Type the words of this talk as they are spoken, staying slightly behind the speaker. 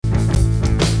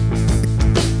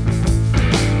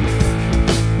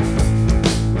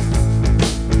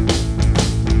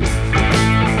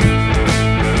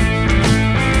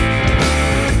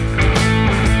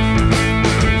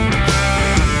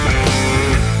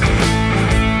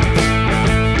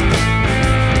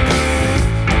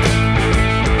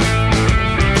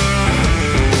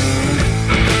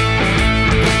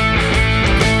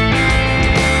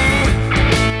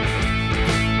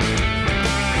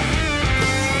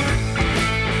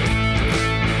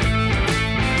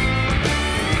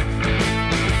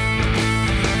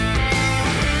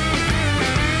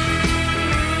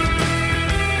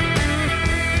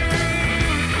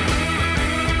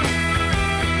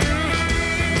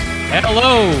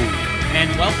Hello, and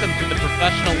welcome to the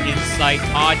Professional Insight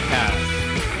Podcast,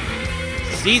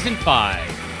 Season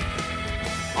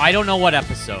 5. I don't know what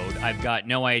episode. I've got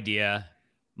no idea.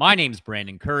 My name's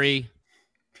Brandon Curry.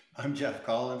 I'm Jeff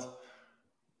Collins.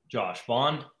 Josh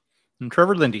Bond. I'm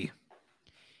Trevor Lindy.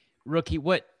 Rookie,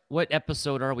 what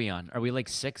episode are we on? Are we like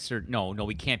 6 or... No,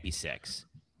 we can't be 6.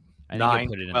 I think 9, you'll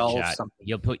put it in 12, the chat. something.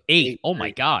 You'll put 8. Oh,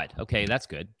 my God. Okay, that's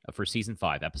good. For Season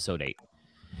 5, Episode 8.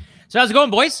 So how's it going,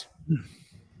 boys?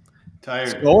 Tired.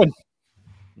 It's going.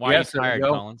 Why Yes, are you there we tired,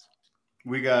 go. Collins?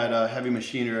 We got heavy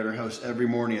machinery at our house every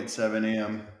morning at 7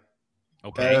 a.m.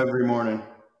 Okay. Every morning.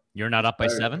 You're not up by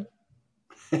 7?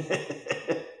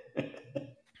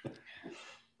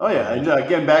 Oh, yeah.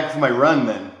 Getting back from my run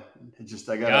then.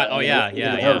 I got. Oh, yeah.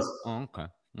 Oh,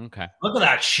 okay. Look at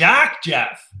that shack,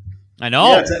 Jeff. I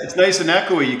know. Yeah, it's nice and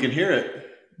echoey. You can hear it.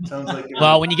 Sounds like.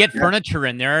 Well, when you get furniture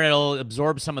in there, it'll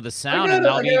absorb some of the sound, and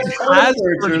that'll be.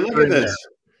 Look at this.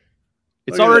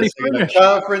 It's Look at already this. I got a finished.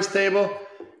 conference table.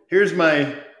 Here's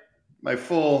my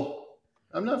full.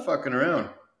 I'm not fucking around.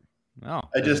 Oh,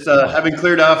 I just haven't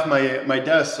cleared off my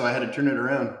desk, so I had to turn it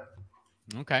around.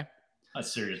 okay.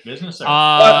 That's serious business. There.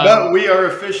 But we are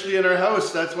officially in our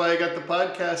house. That's why I got the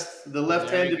podcast, the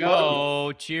left-handed button.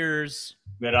 Oh, cheers.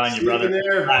 Good on you, Sleeping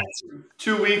brother. there.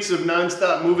 2 weeks of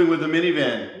nonstop moving with a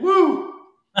minivan. Woo!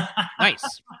 Nice.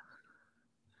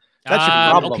 That's your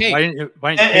problem. Okay.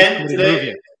 Why didn't you And move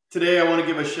you? today I want to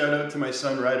give a shout out to my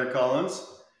son Ryder Collins.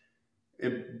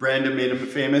 Brandon made him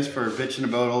famous for bitching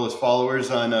about all his followers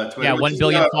on Twitter. Yeah, 1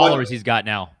 billion followers he's got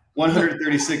now. How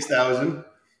 136,000.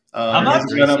 much?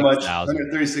 He's not much. 136,000.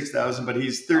 136,000, but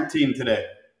he's 13 today.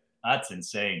 That's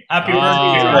insane. Happy Oh,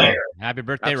 birthday, Ryder. happy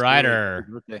birthday, Absolutely. Ryder.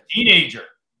 Good birthday. Teenager.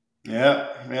 Yeah.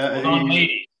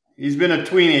 Lady. He's been a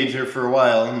tweenager for a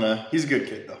while, and he's a good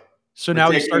kid though. So We're now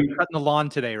we taking- start cutting the lawn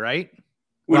today, right?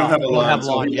 We don't Well, have a we don't lawn, have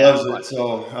so lawn he yet, loves but- it.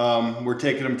 So we're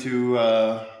taking him to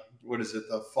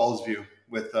the Falls View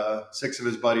with 6 of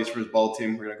his buddies for his ball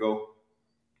team. We're gonna go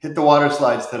hit the water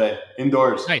slides today,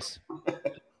 indoors. Nice.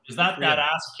 Is that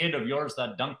ass kid of yours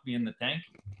that dunked me in the tank?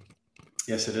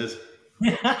 Yes, it is.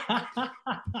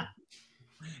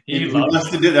 he He loves wants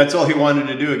to do. That's all he wanted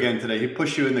to do again today. He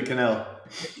pushed you in the canal.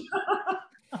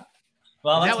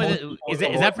 Well, Is that's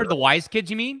that, is that for the wise kids,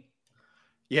 you mean?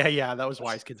 Yeah. That was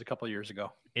Wise Kids a couple of years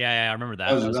ago. Yeah, I remember that.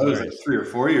 That was like hilarious. 3 or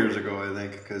 4 years ago, I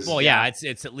think. Because Well, yeah,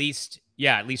 it's at least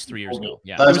 3 years ago.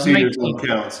 Yeah. last was 2 years 19. don't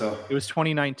count. So It was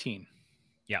 2019.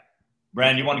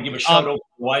 Brand, you want to give a shout out to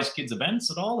Wise Kids events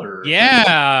at all? Or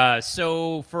Yeah.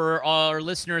 So for our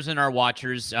listeners and our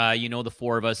watchers, the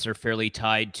 4 of us are fairly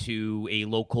tied to a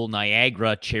local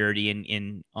Niagara charity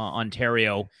in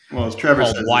Ontario. well, as Trevor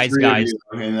Called says, Wise the 3 of Guys.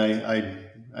 you, and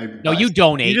I No, you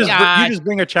donate. You just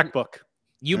bring a checkbook.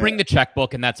 You bring the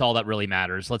checkbook, and that's all that really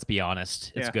matters. Let's be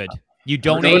honest. It's Yeah. good. You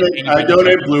donate. and you I bring the donate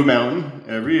checkbook. Blue Mountain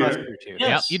every That's year. true, too. Yeah,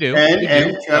 Yes. you do. And You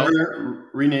and do. Trevor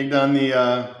reneged on the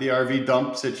RV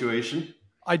dump situation.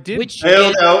 I did. Which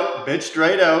Bailed out, bitched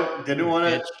right out. Didn't want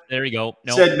to. there you go.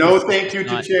 No, Said no, it's thank you to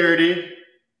not- charity.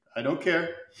 I don't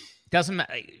care. Doesn't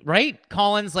matter, right?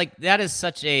 Collins, like that is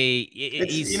such a.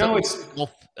 It's, He's you know, so it's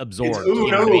self-absorbed. It's, oh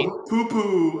you know what I mean? no, poo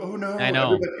poo. Oh no. I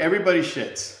know. Everybody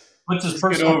shits. what's his Just get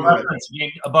personal over it. preference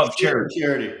being above charity?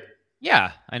 Charity.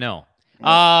 Yeah, I know.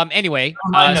 Anyway,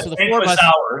 Mind so the the 4 of us.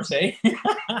 hours, eh?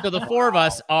 So the 4 of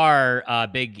us are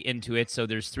big into it. So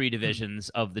there's 3 divisions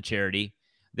of the charity.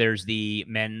 There's the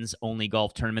men's only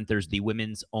golf tournament. There's the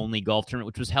women's only golf tournament,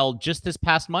 which was held just this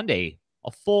past Monday.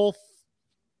 A full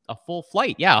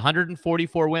flight. Yeah,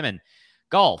 144 women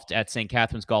golfed at St.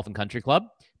 Catharines Golf and Country Club,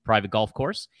 private golf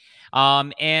course.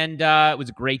 And it was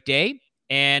a great day.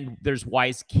 And there's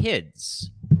Wise Kids.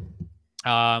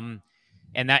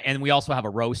 And we also have a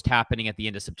roast happening at the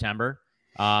end of September.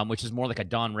 Which is more like a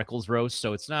Don Rickles roast.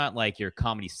 So it's not like your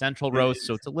Comedy Central roast.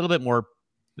 So it's a little bit more.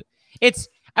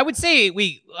 I would say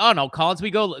I don't know, Collins.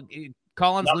 We go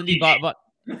Collins, Not Lindy, PG. but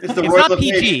It's the it's Roy not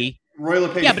LePage. PG. Roy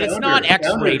LePage. Yeah, but it's founder. not Founder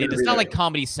X-rated. of It's not like everything.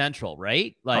 Comedy Central,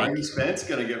 right? Like, Margie Spence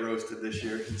gonna get roasted this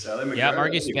year. And Sally McGarr. yeah,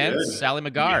 Margie that'd be Spence, good. Sally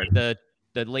McGarr,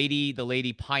 the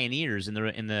lady pioneers in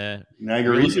the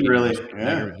Niagara region, really.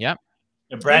 Yeah. Yep.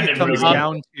 And It Brandon comes really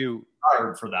down to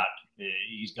hard for that.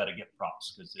 He's got to get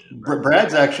props because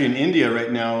Brad's actually in India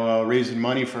right now, raising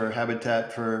money for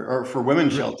Habitat for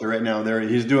Women's Shelter right now.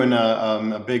 He's doing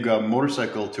a big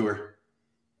motorcycle tour.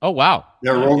 Oh wow.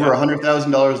 They're over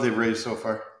 $100,000 they've raised so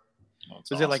far.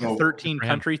 is it like a awesome. 13 For him.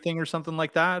 country thing or something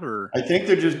like that, or is I think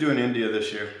they're just doing India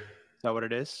this year. that what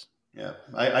it is? Yeah,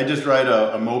 I just ride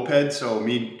a moped, so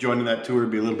me joining that tour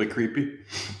would be a little bit creepy.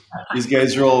 These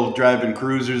guys are all driving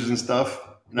cruisers and stuff,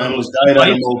 and I almost died on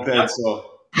a moped. So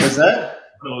what's that?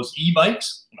 those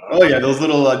e-bikes. Oh yeah, those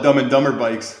little Dumb and Dumber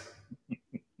bikes.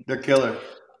 They're killer.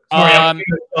 Sorry, I'm going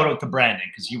to shout out to Brandon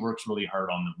because he works really hard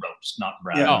on the roast, not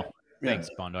Brandon. Yeah. Oh, thanks,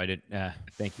 Bondo. I did.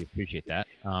 Thank you. Appreciate that.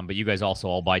 But you guys also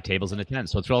all buy tables and attend,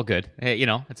 so it's all good. Hey,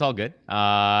 it's all good.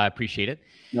 I appreciate it.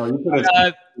 No, you put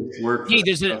work. Hey,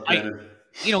 there's in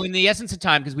the essence of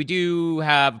time, because we do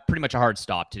have pretty much a hard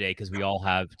stop today, because we all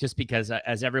have, just because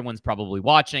as everyone's probably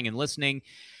watching and listening,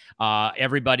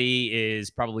 everybody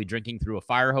is probably drinking through a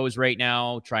fire hose right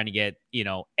now, trying to get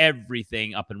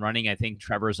everything up and running. I think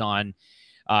Trevor's on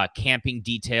camping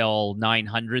detail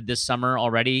 900 this summer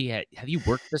already. Have you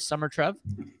worked this summer, Trev?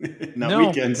 No,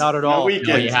 weekends. Not at all.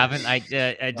 No, you haven't.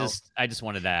 I just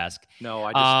wanted to ask. No,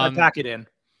 I pack it in.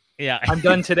 Yeah, I'm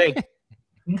done today.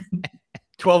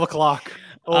 12 o'clock.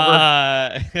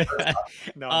 Over.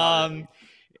 No.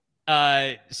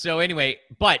 So anyway,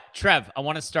 but Trev, I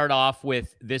want to start off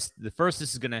with this. We're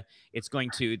gonna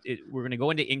go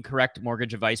into incorrect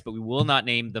mortgage advice, but we will not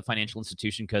name the financial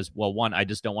institution because, well, one, I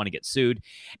just don't want to get sued,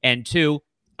 and two,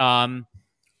 even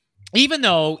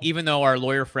though our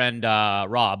lawyer friend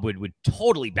Rob would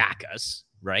totally back us,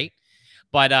 right?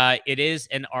 But it is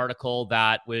an article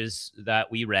that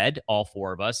we read, all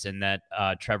four of us, and that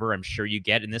Trevor, I'm sure you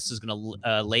get. And this is going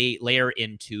to layer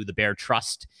into the Bear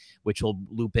Trust, which will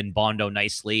loop in Bondo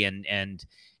nicely, and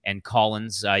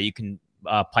Collins. You can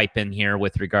pipe in here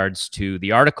with regards to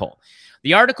the article.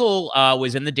 The article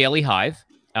was in the Daily Hive,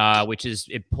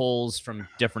 it pulls from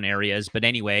different areas. But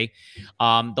anyway,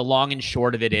 the long and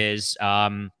short of it is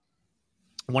one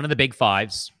of the big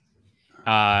fives.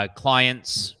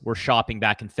 Clients were shopping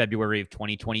back in February of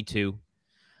 2022,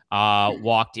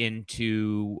 walked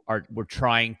into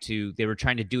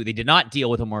they did not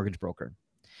deal with a mortgage broker.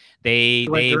 They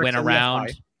went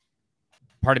around.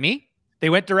 Pardon me? They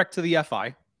went direct to the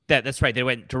FI. That's right. They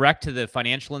went direct to the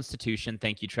financial institution.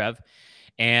 Thank you, Trev.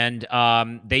 And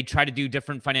they tried to do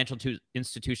different financial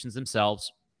institutions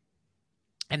themselves.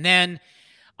 And then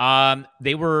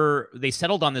they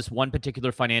settled on this one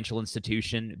particular financial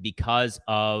institution because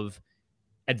of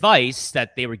advice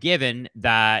that they were given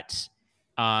that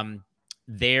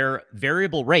their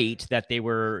variable rate that they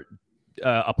were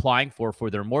applying for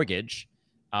their mortgage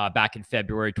back in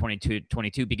February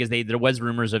 2022, because there was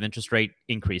rumors of interest rate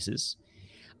increases,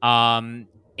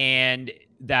 and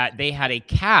that they had a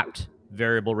capped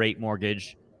variable rate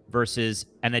mortgage versus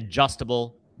an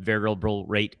adjustable variable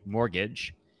rate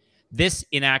mortgage. This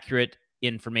inaccurate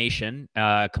information,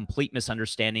 complete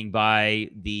misunderstanding by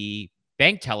the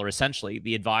bank teller, essentially,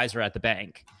 the advisor at the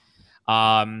bank.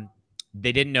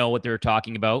 They didn't know what they were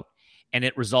talking about. And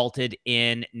it resulted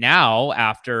in now,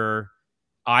 after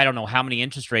I don't know how many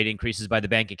interest rate increases by the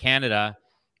Bank of Canada,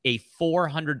 a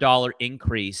 $400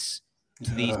 increase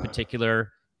to these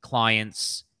particular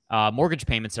clients' mortgage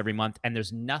payments every month. And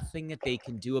there's nothing that they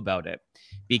can do about it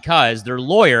because their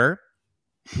lawyer,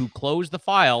 who closed the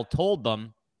file, told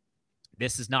them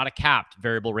this is not a capped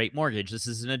variable rate mortgage. This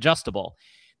is an adjustable.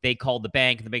 They called the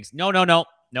bank, and the bank's, no.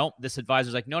 This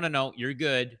advisor's like, no, you're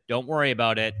good. Don't worry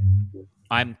about it.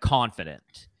 I'm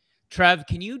confident. Trev,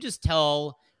 can you just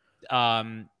tell,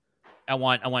 I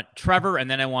want Trevor, and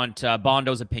then I want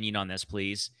Bondo's opinion on this,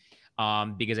 please.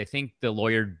 Because I think the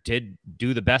lawyer did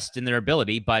do the best in their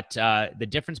ability, but the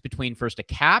difference between first a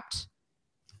capped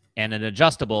and an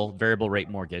adjustable variable rate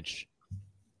mortgage.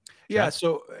 Yeah,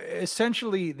 so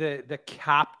essentially the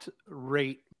capped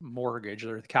rate mortgage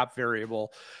or the cap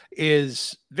variable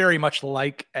is very much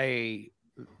like a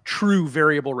true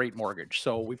variable rate mortgage.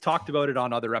 So we've talked about it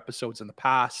on other episodes in the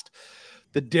past,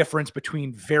 the difference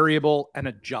between variable and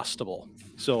adjustable.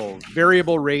 So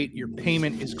variable rate, your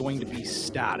payment is going to be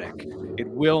static. It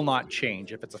will not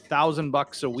change. If it's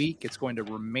 $1,000 a week, it's going to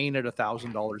remain at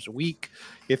 $1,000 a week.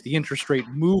 If the interest rate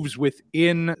moves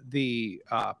within the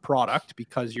product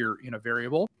because you're in a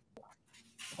variable,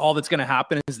 all that's going to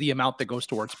happen is the amount that goes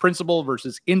towards principal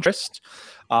versus interest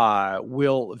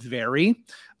will vary.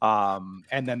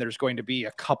 And then there's going to be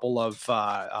a couple of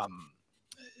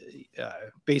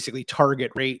basically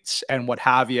target rates and what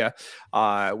have you,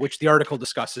 which the article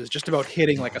discusses, just about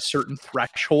hitting like a certain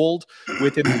threshold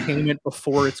within the payment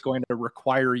before it's going to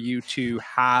require you to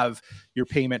have your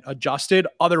payment adjusted.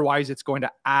 Otherwise, it's going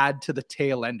to add to the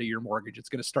tail end of your mortgage. It's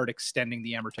going to start extending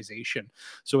the amortization.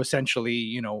 So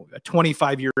essentially, a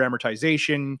 25-year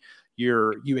amortization,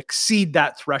 you exceed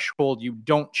that threshold, you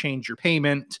don't change your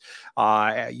payment,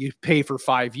 you pay for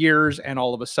 5 years, and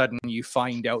all of a sudden you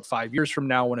find out 5 years from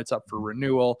now when it's up for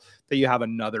renewal that you have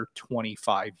another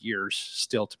 25 years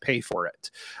still to pay for it.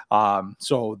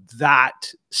 So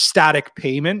that static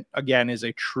payment, again, is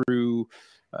a true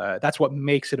That's what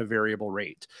makes it a variable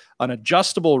rate. An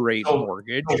adjustable rate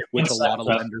mortgage, which a lot of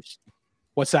lenders.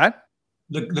 What's that?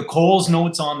 The Coles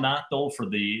notes on that though for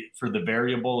the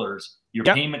variable, or your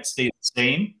payment stays the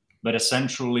same, but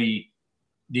essentially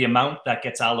the amount that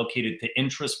gets allocated to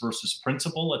interest versus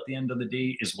principal at the end of the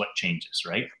day is what changes,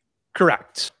 right?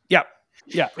 Correct. Yeah.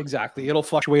 Yeah, exactly. It'll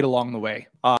fluctuate along the way.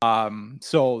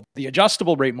 So the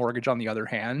adjustable rate mortgage, on the other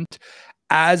hand,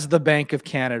 as the Bank of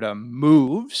Canada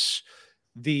moves,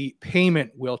 the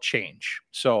payment will change.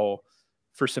 So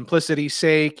for simplicity's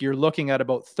sake, you're looking at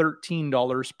about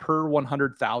 $13 per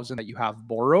 100,000 that you have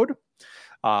borrowed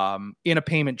in a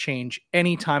payment change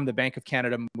anytime the Bank of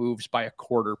Canada moves by a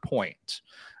quarter point,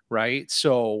 right?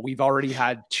 So we've already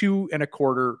had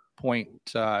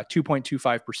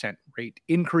 2.25% rate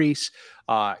increase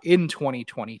in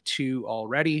 2022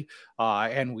 already.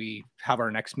 And we have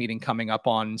our next meeting coming up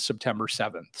on September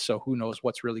 7th. So who knows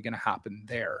what's really going to happen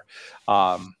there.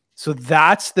 So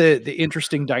that's the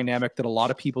interesting dynamic that a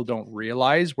lot of people don't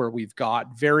realize, where we've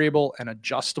got variable and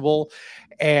adjustable,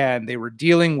 and they were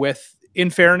dealing with, in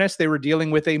fairness, they were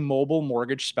dealing with a mobile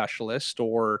mortgage specialist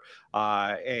or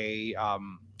a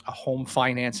home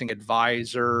financing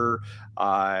advisor,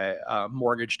 a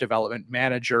mortgage development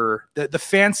manager, the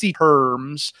fancy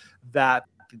terms that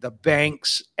the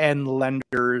banks and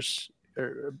lenders,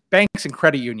 banks and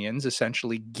credit unions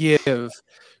essentially give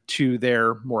to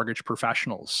their mortgage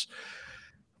professionals.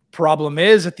 Problem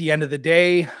is, at the end of the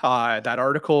day, that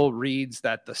article reads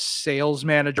that the sales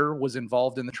manager was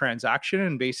involved in the transaction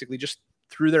and basically just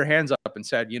threw their hands up and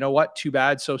said, you know what, too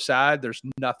bad, so sad. There's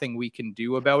nothing we can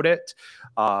do about it.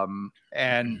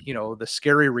 And, you know, the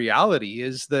scary reality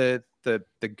is the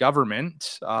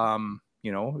government,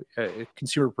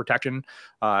 Consumer Protection,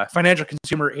 Financial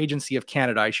Consumer Agency of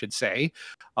Canada, I should say,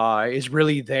 is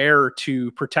really there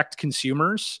to protect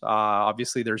consumers.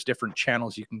 Obviously, there's different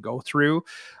channels you can go through,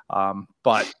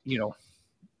 but, you know,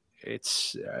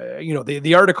 it's,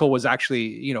 the article was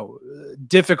actually,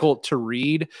 difficult to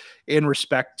read in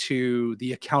respect to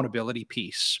the accountability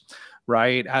piece,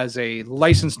 right? As a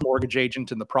licensed mortgage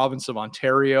agent in the province of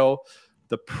Ontario,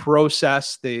 the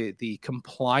process, the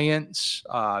compliance,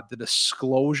 the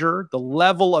disclosure, the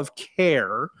level of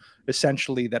care,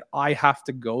 essentially, that I have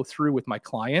to go through with my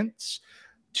clients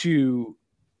to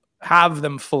have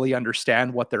them fully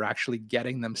understand what they're actually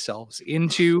getting themselves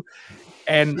into.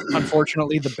 And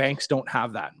unfortunately, the banks don't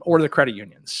have that, or the credit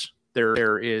unions.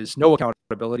 There is no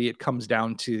accountability. It comes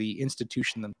down to the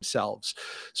institution themselves.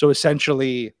 So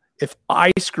essentially, if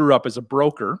I screw up as a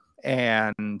broker,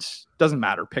 and doesn't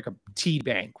matter, pick a TD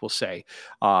Bank, we'll say,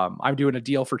 I'm doing a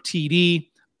deal for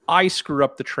TD, I screw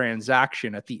up the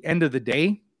transaction. At the end of the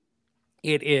day,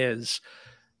 it is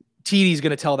TD's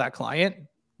going to tell that client,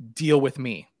 deal with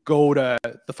me. Go to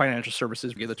the Financial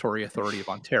Services Regulatory Authority of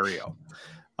Ontario.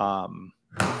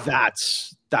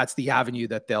 That's the avenue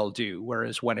that they'll do.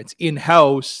 Whereas when it's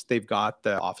in-house, they've got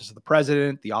the Office of the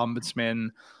President, the Ombudsman,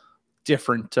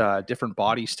 different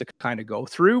bodies to kind of go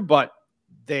through. But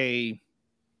I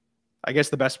guess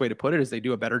the best way to put it is they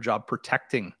do a better job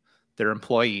protecting their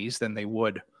employees than they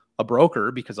would a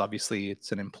broker, because obviously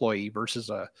it's an employee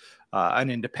versus an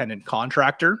independent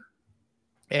contractor.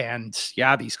 And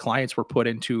yeah, these clients were put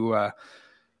into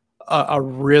a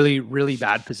really, really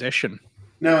bad position.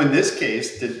 Now, in this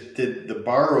case, did the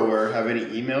borrower have any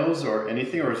emails or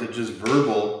anything, or is it just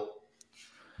verbal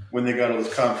when they got all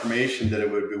this confirmation that it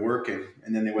would be working,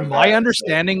 and then they went? My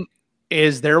understanding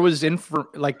is there was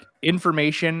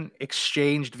information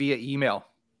exchanged via email,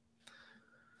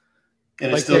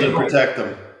 and it still didn't protect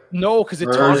them. No, because it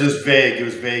was just vague. It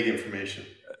was vague information.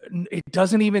 It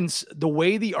doesn't even, the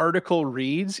way the article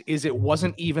reads is it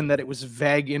wasn't even that it was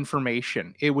vague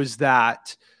information. It was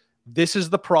that this is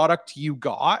the product you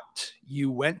got.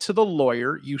 You went to the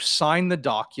lawyer. You signed the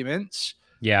documents.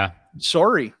 Yeah.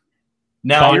 Sorry.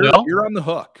 Now you're on the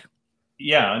hook.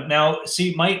 Yeah. Now,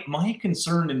 see, my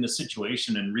concern in the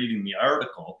situation and reading the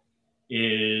article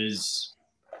is,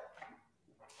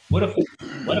 what if the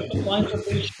clients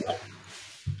are being shut?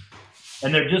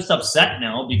 And they're just upset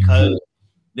now because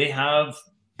they have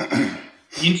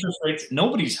interest rates.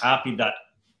 Nobody's happy that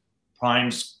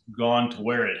prime's gone to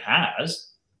where it has.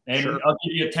 And sure. I'll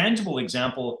give you a tangible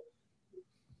example.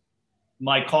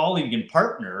 My colleague and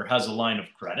partner has a line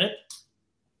of credit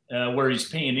where he's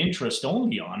paying interest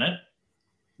only on it.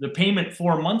 The payment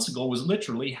 4 months ago was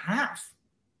literally half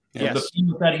of the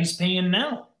payment that he's paying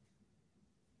now.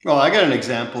 Well, I got an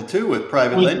example too with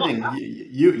private lending.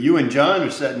 You and John are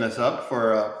setting us up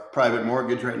for a private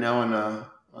mortgage right now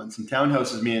on some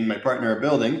townhouses me and my partner are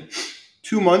building.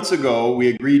 2 months ago, we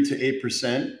agreed to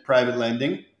 8% private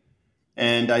lending.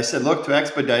 And I said, look, to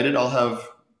expedite it, I'll have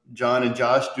John and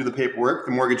Josh do the paperwork,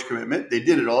 the mortgage commitment. They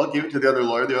did it all, gave it to the other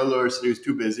lawyer. The other lawyer said he was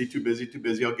too busy.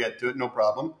 I'll get to it, no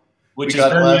problem. Which is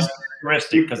very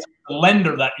characteristic because the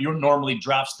lender that normally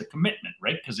drafts the commitment,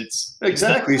 right? Because it's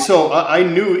exactly. So I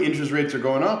knew interest rates are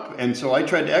going up, and so I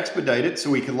tried to expedite it so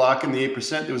we could lock in the 8%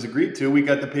 that was agreed to. We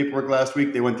got the paperwork last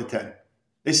week. They went to 10.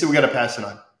 They said we got to pass it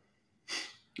on.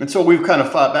 And so we've kind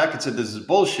of fought back and said, this is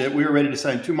bullshit. We were ready to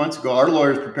sign 2 months ago. Our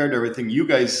lawyers prepared everything. You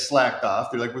guys slacked off.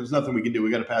 They're like, well, there's nothing we can do.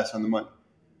 We got to pass on the money.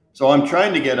 So I'm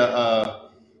trying to get a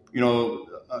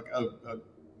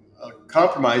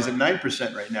compromise at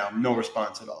 9% right now. No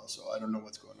response at all. So I don't know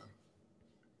what's going on.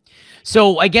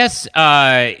 So I guess, but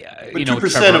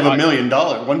 2% Trevor, of $1 million,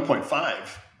 1.5,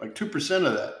 like 2%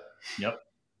 of that. Yep.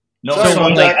 No,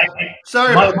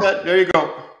 sorry about that. There you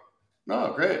go.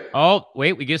 Oh, great. Oh,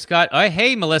 wait, we just got,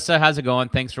 hey, Melissa, how's it going?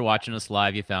 Thanks for watching us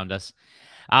live. You found us.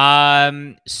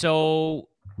 So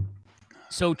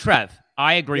Trev,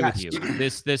 I agree with you.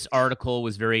 This article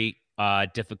was very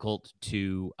difficult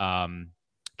to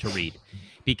read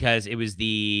because it was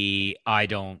I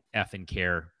don't effing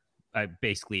care.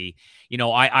 Basically,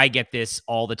 I get this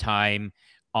all the time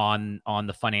on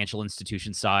the financial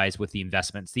institution side with the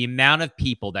investments. The amount of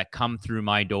people that come through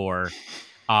my door,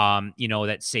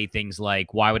 that say things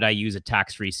like, why would I use a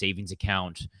tax-free savings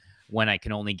account when I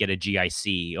can only get a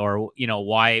GIC? Or,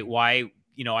 why,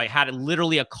 I had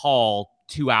literally a call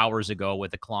 2 hours ago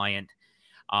with a client,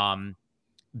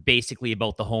 basically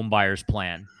about the home buyer's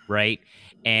plan, right?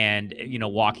 And,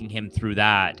 walking him through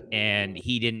that. And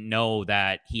he didn't know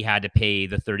that he had to pay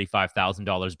the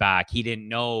 $35,000 back. He didn't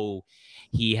know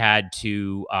he had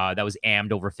to, that was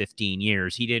ammed over 15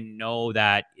 years. He didn't know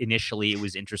that initially it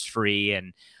was interest-free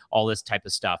and all this type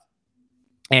of stuff.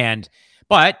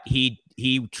 But he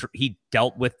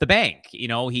dealt with the bank.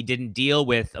 He didn't deal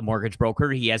with a mortgage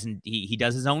broker. He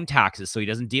does his own taxes, so he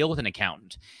doesn't deal with an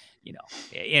accountant.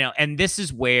 And this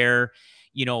is where,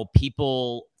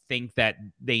 people think that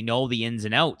they know the ins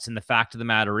and outs. And the fact of the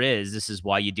matter is, this is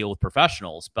why you deal with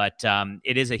professionals. But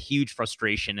it is a huge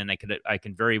frustration, and I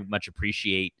can very much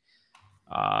appreciate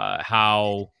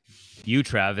how you,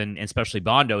 Trev, and especially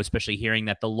Bondo, especially hearing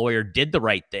that the lawyer did the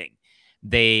right thing.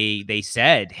 They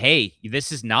said, hey,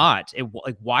 this is not.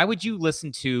 Why would you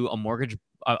listen to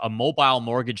a mobile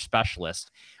mortgage specialist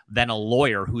than a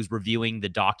lawyer who's reviewing the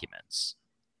documents?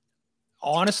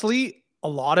 Honestly, a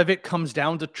lot of it comes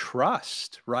down to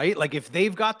trust, right? Like if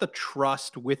they've got the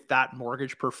trust with that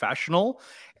mortgage professional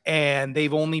and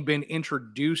they've only been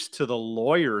introduced to the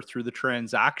lawyer through the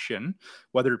transaction,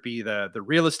 whether it be the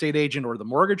real estate agent or the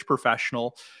mortgage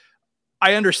professional,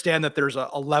 I understand that there's a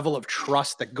level of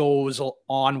trust that goes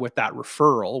on with that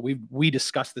referral. We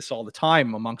discuss this all the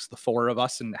time amongst the four of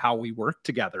us and how we work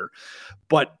together.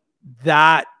 But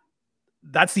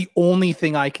that's the only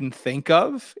thing I can think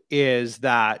of, is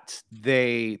that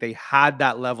they had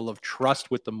that level of trust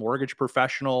with the mortgage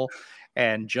professional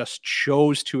and just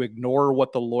chose to ignore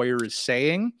what the lawyer is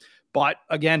saying. But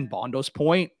again, Bondo's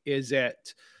point is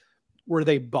that were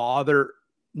they bother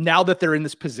now that they're in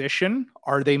this position?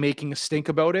 Are they making a stink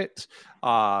about it?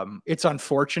 It's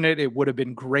unfortunate. It would have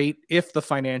been great if the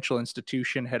financial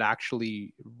institution had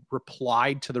actually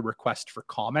replied to the request for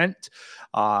comment.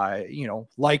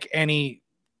 Like any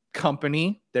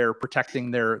company, they're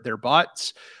protecting their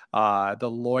butts. The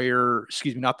lawyer,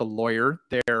 not the lawyer,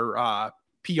 their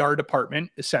PR department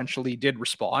essentially did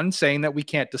respond saying that we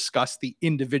can't discuss the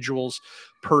individual's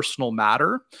personal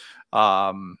matter.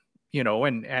 And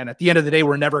at the end of the day,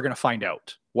 we're never going to find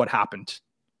out what happened,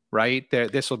 right?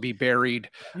 This will be buried.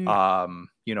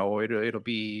 It'll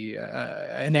be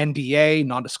an NDA,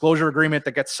 non-disclosure agreement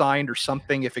that gets signed or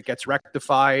something if it gets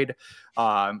rectified.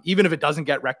 Even if it doesn't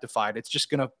get rectified,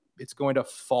 it's going to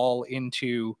fall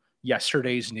into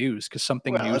yesterday's news because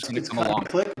something new is going to come along.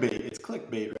 Clickbait. It's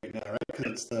clickbait right now, right?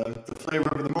 Because it's the flavor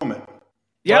of the moment.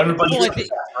 Yeah,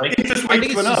 interest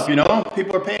rates went up.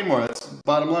 People are paying more. That's the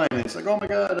bottom line. It's like, oh my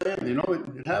god,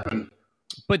 it happened.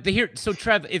 But so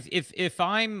Trev, if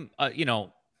I'm,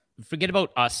 forget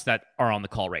about us that are on the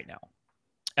call right now,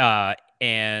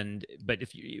 but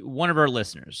if one of our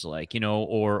listeners,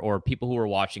 or people who are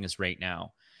watching us right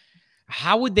now,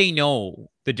 how would they know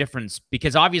the difference?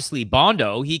 Because obviously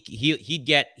Bondo, he'd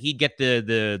get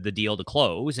the deal to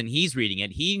close, and he's reading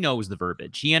it. He knows the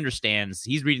verbiage. He understands.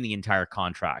 He's reading the entire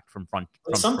contract from front.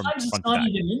 Sometimes it's not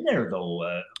even in there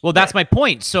though. Well, that's my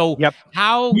point. So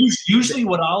how? Usually,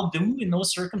 what I'll do in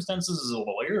those circumstances as a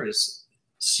lawyer is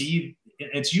see.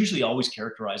 It's usually always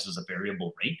characterized as a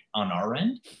variable rate on our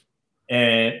end.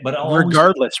 But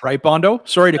regardless, right, Bondo?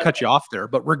 Sorry to cut you off there,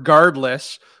 but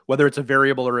regardless, whether it's a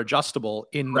variable or adjustable,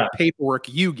 in the paperwork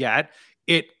you get,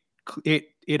 it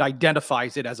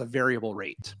identifies it as a variable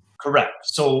rate. Correct.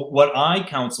 So what I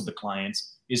counsel the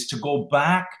clients is to go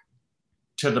back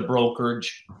to the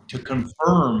brokerage to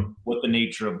confirm what the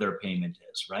nature of their payment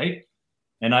is, right?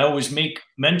 And I always make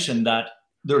mention that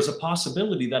there's a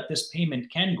possibility that this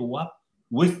payment can go up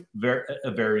with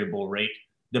a variable rate,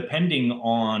 depending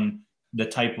on the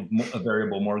type of a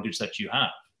variable mortgage that you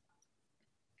have,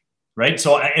 right?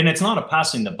 So, and it's not a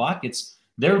passing the buck.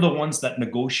 They're the ones that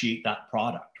negotiate that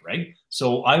product, right?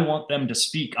 So I want them to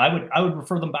speak. I would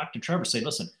refer them back to Trevor. Say,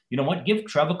 listen, you know what? Give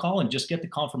Trev a call and just get the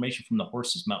confirmation from the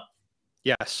horse's mouth.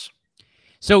 Yes.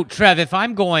 So Trev, if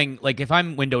I'm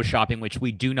window shopping, which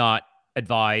we do not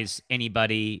advise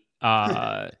anybody.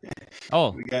 Thanks,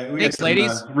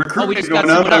 ladies. Recruitment going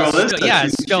on by Melissa. Yeah,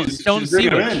 Stone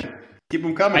Seawitch. Keep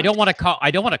them coming. I don't want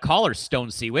to call her Stone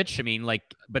Seawitch. I mean,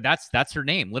 but that's her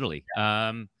name, literally.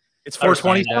 It's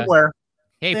 420 somewhere.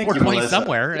 Hey, Thank 420 you,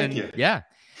 somewhere, Thank you. Yeah.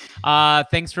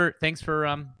 Thanks for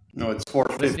No, it's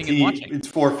 450. listening and watching. It's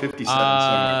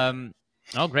 457.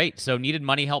 Oh, great. So needed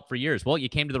money help for years. Well, you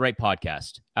came to the right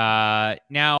podcast.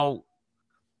 Now,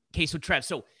 okay. So Trev.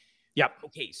 So yeah.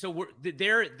 Okay. So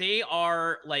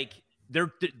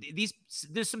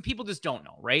there's some people just don't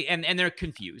know, right? And they're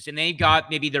confused, and they've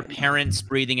got maybe their parents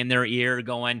breathing in their ear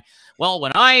going, well,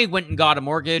 when I went and got a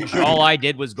mortgage, all I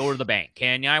did was go to the bank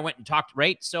and I went and talked,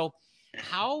 right? So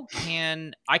how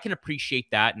can I appreciate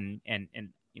that? And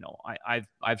you know,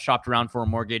 I've shopped around for a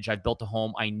mortgage. I've built a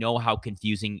home. I know how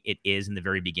confusing it is in the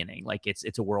very beginning. Like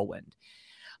it's a whirlwind.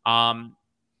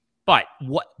 But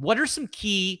what are some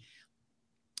key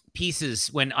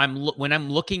pieces when I'm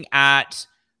looking at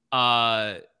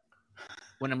the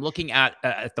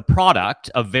product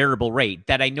of variable rate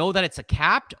that I know that it's a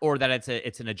capped or that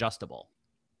it's an adjustable?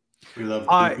 We love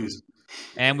groupies.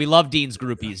 And we love Dean's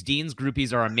groupies. Dean's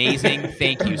groupies are amazing.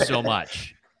 Thank you so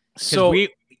much. So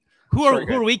who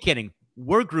are we kidding?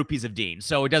 We're groupies of Dean,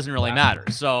 so it doesn't really matter.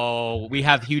 So we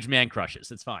have huge man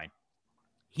crushes. It's fine.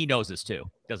 He knows this too.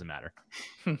 Doesn't matter.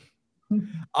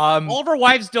 All of our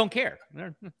wives don't care.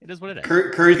 It is what it is.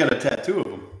 Curry's got a tattoo of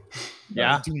him.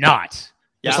 Yeah. Do not. Just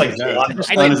Yeah,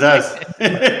 like on his ass.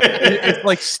 It's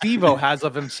like Steve-O has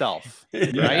of himself,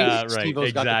 right? Yeah, right.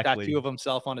 Steve-O's got the tattoo of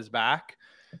himself on his back.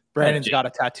 Brandon's got a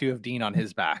tattoo of Dean on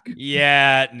his back.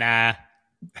 Yeah, nah.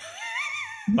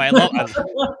 But I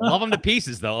love him to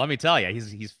pieces, though. Let me tell you,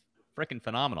 he's freaking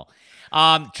phenomenal.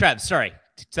 Trev, sorry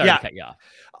to cut you off.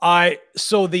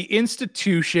 So the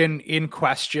institution in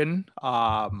question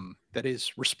that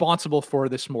is responsible for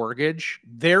this mortgage,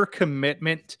 their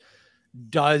commitment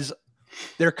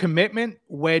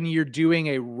when you're doing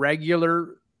a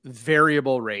regular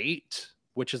variable rate,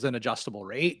 which is an adjustable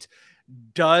rate,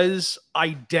 does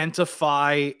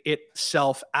identify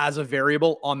itself as a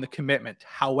variable on the commitment.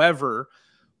 However,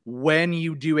 when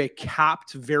you do a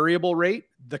capped variable rate,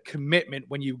 the commitment,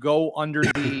 when you go under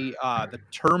the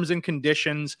terms and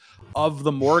conditions of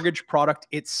the mortgage product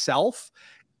itself,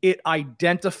 it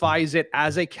identifies it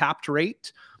as a capped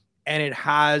rate, and it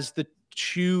has the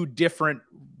two different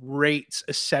rates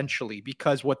essentially,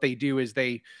 because what they do is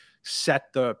they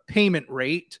set the payment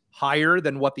rate higher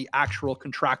than what the actual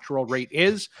contractual rate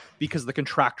is, because the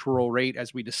contractual rate,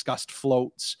 as we discussed,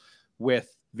 floats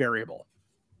with variable.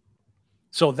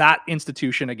 So that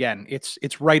institution, again,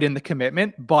 it's right in the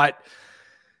commitment. But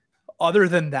other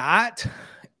than that,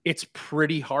 it's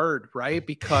pretty hard, right?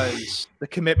 Because the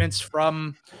commitments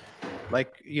from,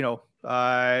 like, you know,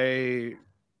 the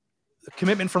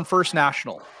commitment from First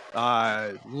National,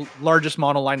 largest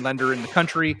monoline lender in the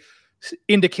country,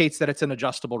 indicates that it's an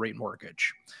adjustable rate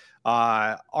mortgage.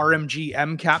 RMG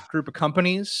MCAP group of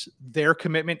companies, their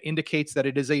commitment indicates that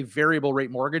it is a variable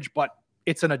rate mortgage, but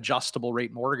it's an adjustable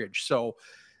rate mortgage. So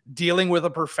dealing with a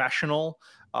professional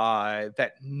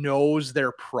that knows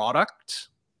their product,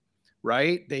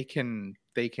 right? They can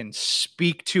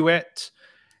speak to it.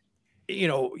 You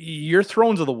know, you're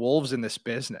thrown to the wolves in this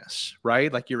business,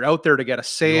 right? Like, you're out there to get a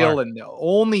sale, and the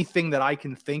only thing that I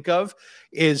can think of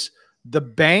is the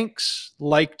banks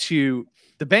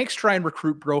try and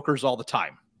recruit brokers all the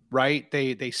time, right?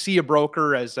 They see a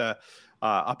broker as a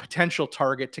potential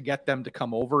target to get them to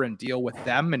come over and deal with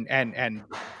them and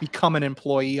become an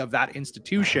employee of that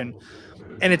institution.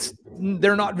 And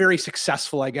they're not very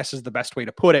successful, I guess, is the best way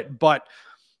to put it. But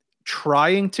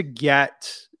trying to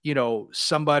get, you know,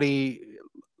 somebody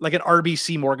like an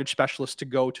RBC mortgage specialist to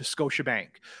go to Scotiabank,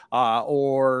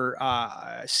 or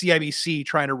CIBC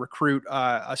trying to recruit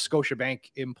a Scotiabank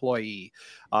employee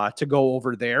to go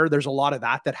over there. There's a lot of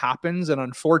that happens. And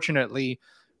unfortunately,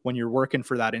 when you're working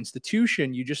for that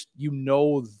institution, you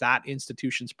know that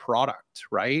institution's product,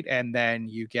 right? And then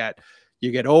you get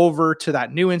over to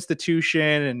that new institution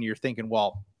and you're thinking,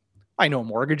 well, I know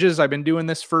mortgages. I've been doing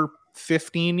this for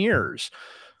 15 years.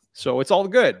 So it's all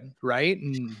good, right?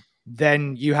 And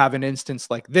then you have an instance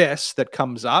like this that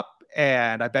comes up,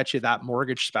 and I bet you that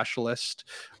mortgage specialist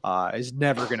is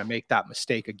never going to make that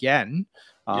mistake again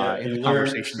in the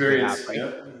conversation they have. Right?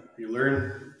 Yeah. You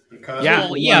learn.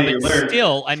 But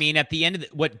still, I mean, at the end of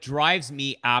what drives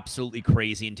me absolutely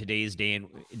crazy in today's day and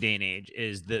age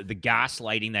is the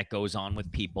gaslighting that goes on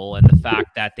with people, and the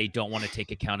fact that they don't want to take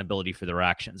accountability for their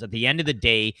actions. At the end of the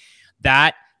day,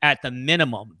 that at the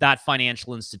minimum, that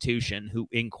financial institution who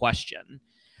in question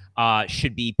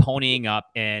should be ponying up,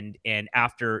 and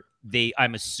after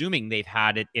I'm assuming they've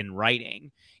had it in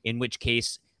writing, in which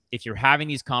case, if you're having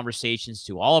these conversations,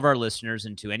 to all of our listeners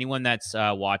and to anyone that's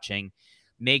watching,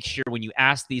 make sure when you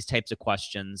ask these types of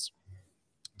questions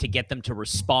to get them to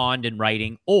respond in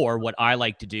writing, or what I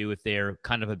like to do if they're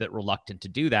kind of a bit reluctant to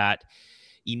do that,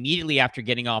 immediately after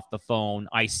getting off the phone,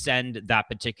 I send that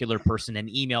particular person an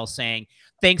email saying,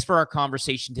 thanks for our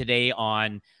conversation today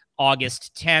on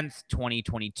August 10th,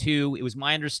 2022. It was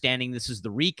my understanding this is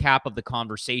the recap of the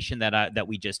conversation that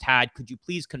we just had. Could you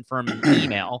please confirm in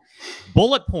email?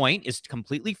 Bullet point is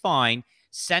completely fine.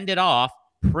 Send it off.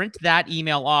 Print that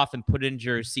email off and put it into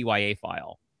your CYA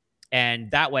file.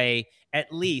 And that way,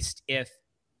 at least if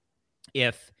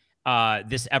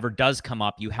this ever does come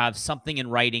up, you have something in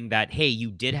writing that, hey, you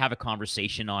did have a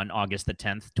conversation on August the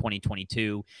 10th,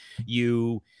 2022.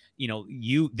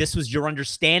 This was your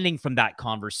understanding from that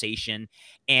conversation,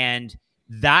 and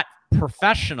that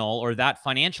professional or that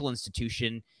financial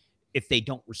institution, if they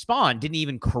don't respond, didn't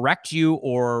even correct you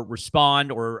or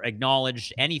respond or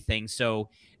acknowledge anything. So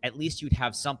at least you'd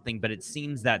have something, but it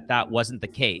seems that wasn't the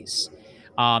case.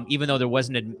 Even though there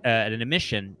wasn't an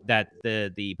admission that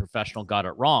the professional got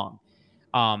it wrong.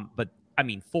 But I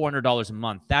mean, $400 a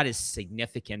month, that is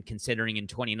significant considering in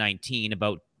 2019,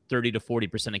 about 30 to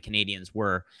 40% of Canadians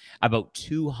were about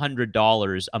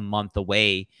 $200 a month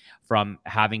away from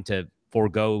having to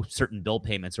forego certain bill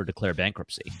payments or declare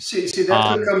bankruptcy. See, that's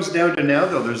what it comes down to now,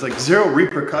 though. There's like zero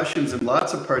repercussions in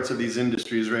lots of parts of these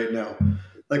industries right now.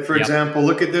 Like, for example,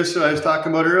 look at this. I was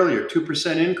talking about earlier,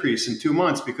 2% increase in 2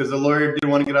 months because the lawyer didn't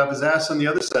want to get off his ass on the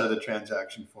other side of the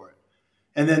transaction for it.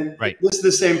 And then this is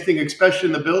the same thing, especially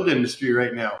in the build industry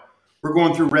right now. We're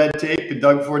going through red tape, and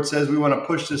Doug Ford says we want to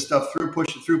push this stuff through,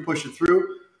 push it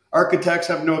through. Architects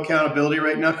have no accountability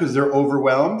right now because they're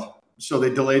overwhelmed. So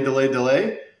they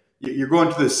delay. You're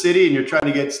going to the city and you're trying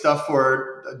to get stuff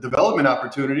for development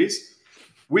opportunities.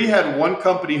 We had one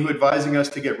company who advising us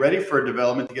to get ready for a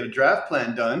development, to get a draft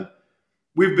plan done.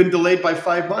 We've been delayed by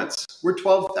 5 months. We're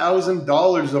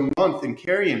 $12,000 a month in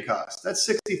carrying costs. That's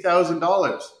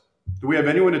 $60,000. Do we have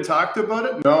anyone to talk to about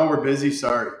it? No, we're busy.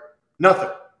 Sorry. Nothing.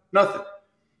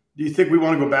 Do you think we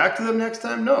want to go back to them next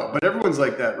time? No, but everyone's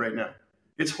like that right now.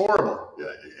 It's horrible.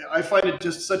 I find it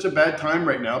just such a bad time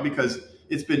right now because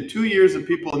it's been 2 years of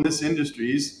people in this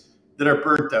industries that are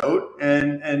burnt out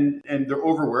and they're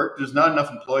overworked. There's not enough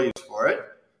employees for it.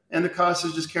 And the cost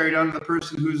is just carried on to the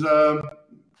person who's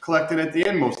collecting at the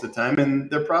end most of the time, and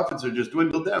their profits are just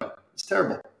dwindled down. It's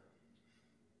terrible.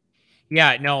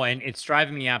 Yeah, no, and it's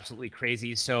driving me absolutely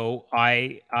crazy. So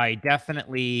I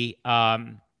definitely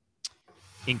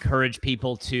encourage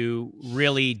people to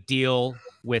really deal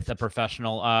with a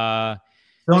professional. My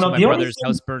brother's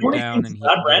house burned down, and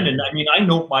Brandon, I mean, I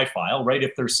note my file, right?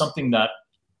 If there's something that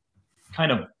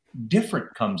kind of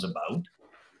different comes about,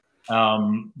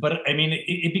 but I mean,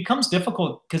 it becomes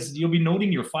difficult because you'll be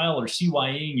noting your file or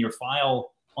CYAing your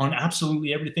file on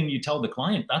absolutely everything you tell the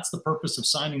client. That's the purpose of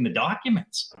signing the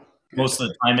documents most of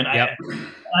the time, and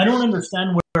I don't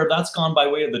understand where that's gone by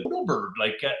way of the dodo bird.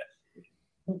 Like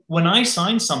when I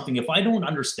sign something, if I don't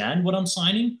understand what I'm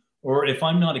signing, or if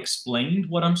I'm not explained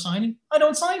what I'm signing, I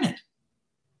don't sign it.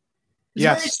 It's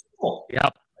very simple.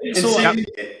 Yep.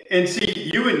 And see,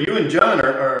 you and John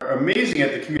are amazing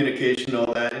at the communication and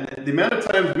all that. And the amount of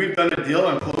times we've done a deal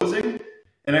on closing,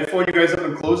 and I phone you guys up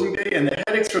on closing day, and the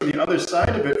headaches from the other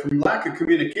side of it, from lack of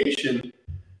communication,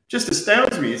 just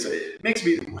astounds me. It makes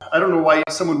me, I don't know why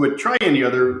someone would try any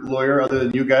other lawyer other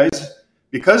than you guys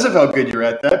because of how good you're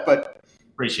at that, but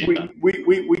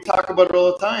we talk about it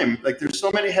all the time. Like, there's so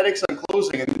many headaches on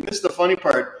closing, and this is the funny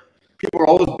part. People are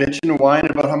always bitching and whining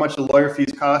about how much the lawyer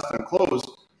fees cost on close.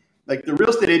 Like the real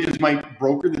estate agents might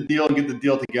broker the deal and get the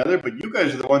deal together, but you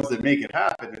guys are the ones that make it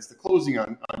happen. It's the closing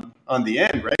on the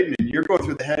end, right? And you're going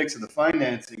through the headaches of the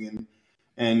financing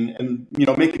and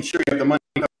making sure you have the money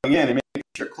coming in and making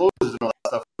sure it closes and all that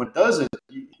stuff. When it doesn't,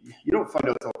 you don't find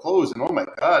out till close. And oh my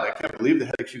God, I can't believe the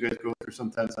headaches you guys go through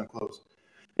sometimes on close.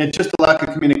 And it's just a lack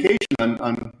of communication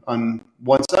on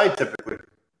one side typically.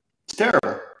 It's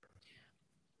terrible.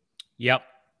 Yep.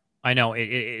 I know.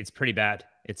 It's pretty bad.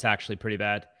 It's actually pretty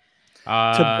bad.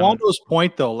 To Bondo's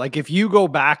point, though, like if you go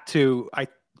back to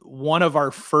one of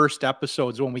our first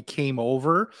episodes when we came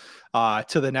over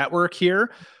to the network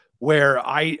here, where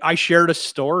I shared a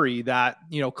story that,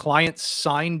 clients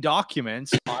signed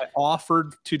documents. I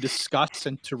offered to discuss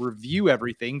and to review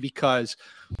everything because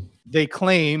they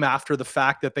claim after the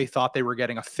fact that they thought they were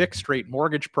getting a fixed rate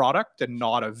mortgage product and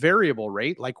not a variable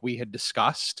rate like we had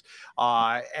discussed.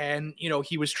 And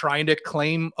he was trying to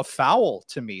claim a foul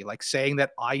to me, like saying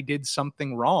that I did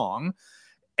something wrong.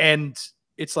 And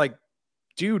it's like,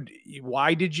 dude,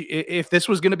 why did you, if this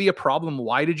was going to be a problem,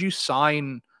 why did you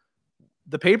sign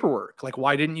the paperwork? Like,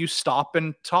 why didn't you stop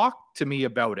and talk to me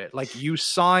about it? Like, you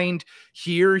signed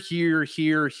here, here,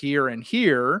 here, here, and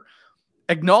here,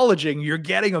 acknowledging you're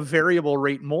getting a variable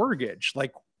rate mortgage.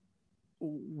 Like,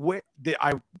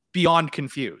 I'm beyond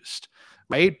confused,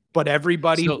 right? But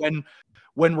everybody,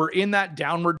 when we're in that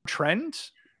downward trend,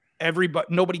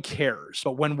 nobody cares.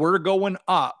 But when we're going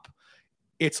up,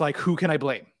 it's like, who can I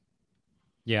blame?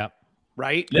 Yeah.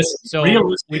 Right. Listen,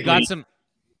 so we've got some.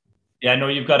 Yeah, I know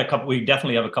you've got a couple. We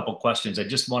definitely have a couple questions. I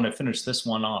just want to finish this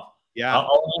one off. Yeah.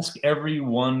 I'll ask every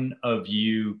one of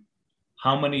you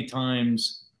how many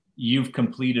times you've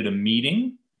completed a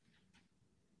meeting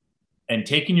and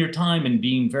taken your time and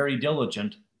being very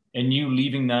diligent, and you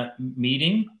leaving that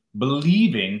meeting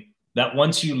believing that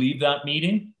once you leave that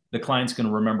meeting, the client's going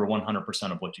to remember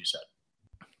 100% of what you said.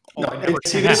 No,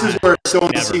 see, this is where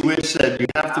Stone C. Witch said you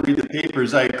have to read the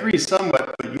papers. I agree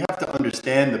somewhat, but you have to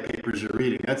understand the papers you're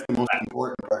reading. That's the most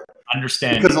important part.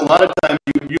 Understand. Because a lot of times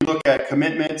you look at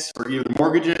commitments for either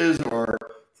mortgages or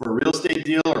for a real estate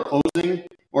deal or closing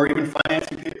or even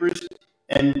financing papers,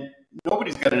 and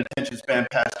nobody's got an attention span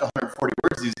past 140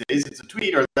 words these days. It's a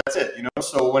tweet or that's it,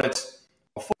 So when it's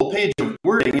a full page of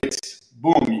wording, it's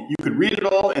boom. You could read it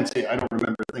all and say, I don't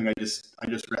remember a thing I just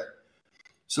read.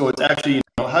 So it's actually,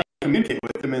 how you communicate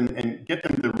with them and get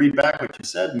them to read back what you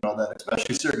said and all that,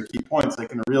 especially certain key points,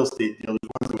 like in a real estate deal,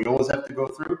 there's ones that we always have to go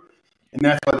through, and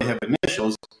that's why they have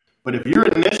initials. But if you're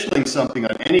initialing something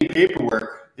on any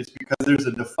paperwork, it's because there's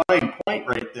a defined point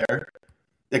right there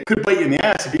that could bite you in the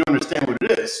ass if you don't understand what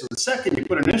it is. So the second you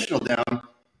put an initial down,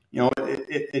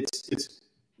 it's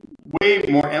way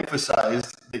more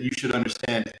emphasized that you should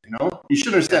understand it, You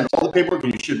should understand all the paperwork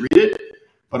and you should read it.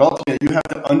 But ultimately, you have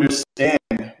to understand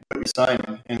what you're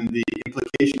signing and the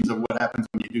implications of what happens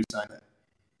when you do sign it.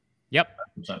 Yep.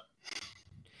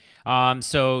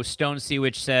 So Stone Sea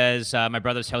Witch says, my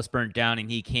brother's house burned down and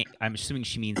he can't, I'm assuming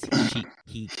she means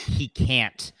he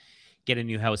can't get a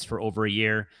new house for over a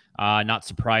year. Not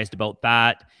surprised about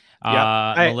that.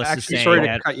 Sorry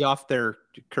to cut you off there,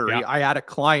 Curry. Yeah. I had a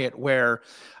client where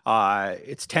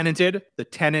it's tenanted. The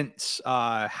tenants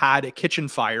had a kitchen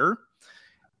fire,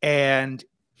 and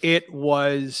it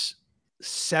was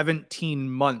 17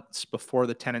 months before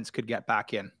the tenants could get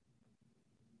back in.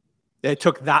 It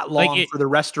took that long for the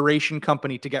restoration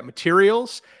company to get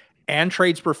materials and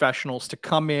trades professionals to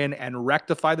come in and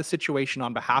rectify the situation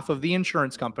on behalf of the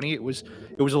insurance company. It was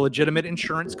a legitimate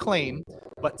insurance claim,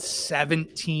 but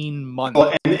 17 months.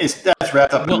 Well, and that's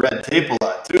wrapped up in red tape a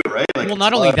lot too, right? Like, well,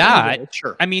 not only that,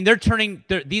 sure. I mean,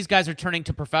 these guys are turning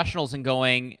to professionals and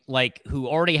going, like, who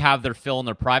already have their fill in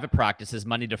their private practices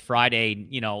Monday to Friday,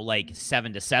 like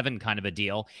 7 to 7 kind of a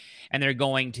deal. And they're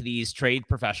going to these trade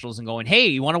professionals and going, hey,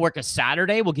 you want to work a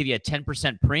Saturday? We'll give you a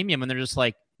 10% premium. And they're just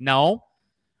like, no,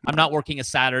 I'm not working a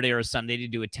Saturday or a Sunday to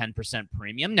do a 10%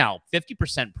 premium. Now,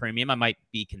 50% premium, I might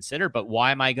be considered, but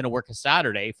why am I going to work a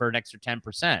Saturday for an extra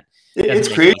 10%? It's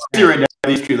crazy right now in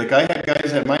East Street. Like, I had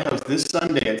guys at my house this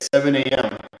Sunday at 7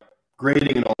 a.m.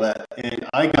 grading and all that. And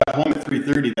I got home at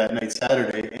 3:30 that night,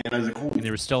 Saturday. And I was like,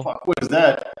 holy fuck, what is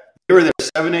that? They were there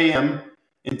 7 a.m.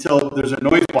 until there's a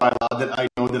noise bylaw that I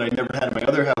know that I never had in my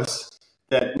other house,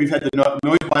 that we've had the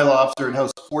noise bylaw officer in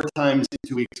house 4 times in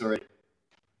 2 weeks already.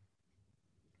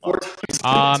 4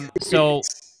 times. So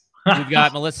we've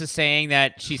got Melissa saying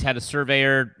that she's had a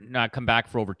surveyor not come back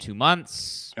for over 2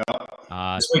 months.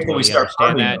 Just wait till we start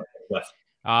that.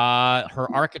 Her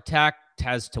architect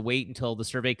has to wait until the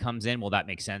survey comes in. Well, that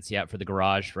makes sense. Yeah, for the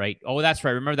garage, right? Oh, that's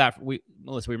right. Remember that,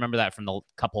 Melissa? We remember that from the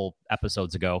couple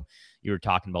episodes ago. You were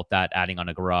talking about that, adding on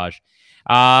a garage.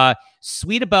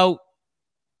 Sweet about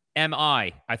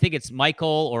MI. I think it's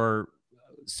Michael or.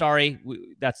 Sorry,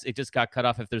 it just got cut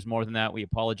off. If there's more than that, we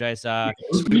apologize. And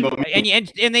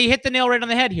they hit the nail right on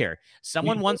the head here.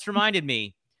 Someone once reminded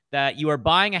me that you are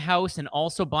buying a house and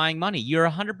also buying money. You're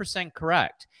 100%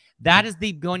 correct. That is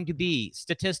going to be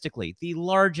statistically the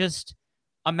largest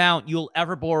amount you'll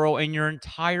ever borrow in your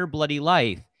entire bloody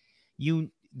life.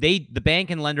 The bank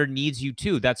and lender needs you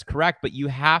too. That's correct. But you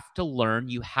have to learn.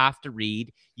 You have to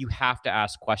read. You have to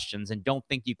ask questions, and don't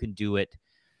think you can do it.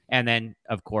 And then,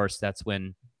 of course, that's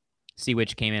when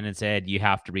Seawitch came in and said, you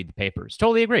have to read the papers.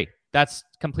 Totally agree. That's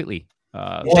completely.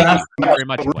 Thank you very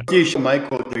much.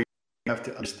 Michael, you have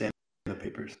to understand the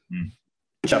papers.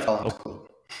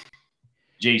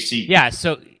 JC. Yeah,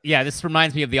 so, this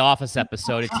reminds me of the Office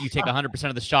episode. It's you take 100%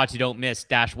 of the shots you don't miss,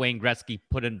 - Wayne Gretzky,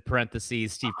 put in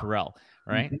parentheses, Steve Carell,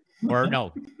 right? Or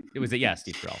no, it was,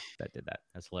 Steve Carell that did that.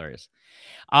 That's hilarious.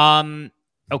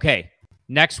 Okay.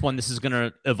 Next one, this is going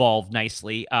to evolve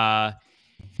nicely. Okay,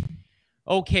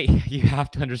 you have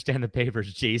to understand the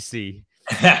papers, JC.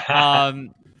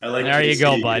 There you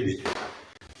go, bud.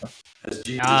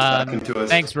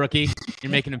 Thanks, rookie. You're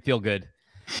making him feel good.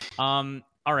 All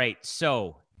right,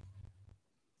 so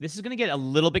this is going to get a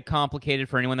little bit complicated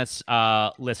for anyone that's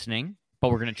listening, but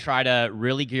we're going to try to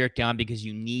really gear it down because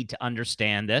you need to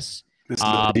understand this.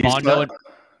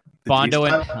 Bondo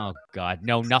and oh god,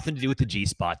 no, nothing to do with the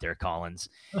G-spot there, Collins.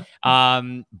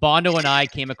 Bondo and I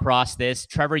came across this.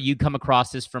 Trevor, you come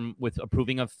across this with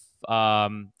approving of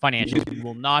financials. We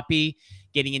will not be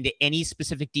getting into any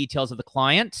specific details of the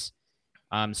client.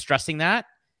 Stressing that.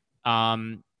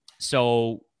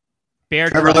 So bear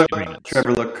trust agreements.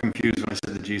 Trevor looked confused when I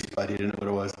said the G-spot. He didn't know what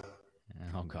it was.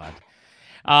 Oh god.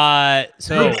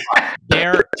 So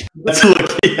bear. Let's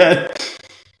look at.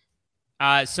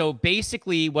 So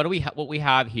basically, what we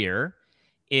have here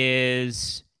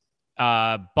is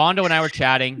Bondo and I were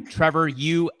chatting. Trevor,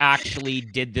 you actually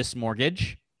did this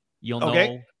mortgage. You'll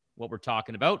know what we're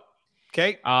talking about.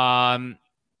 Okay.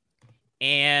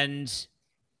 And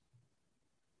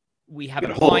we have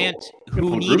a client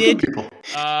who needed.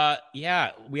 We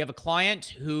have a client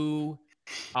who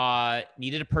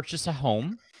needed to purchase a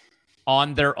home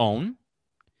on their own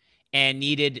and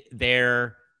needed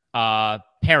their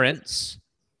parents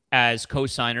as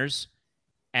co-signers,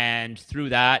 and through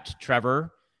that,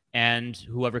 Trevor and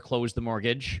whoever closed the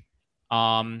mortgage,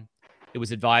 it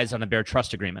was advised on a bare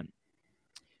trust agreement.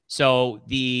 So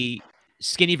the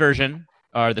skinny version,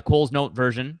 or the Coles Note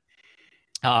version,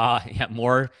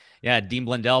 Dean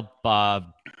Blundell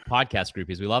podcast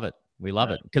groupies. We love it. We love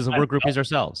it because we're groupies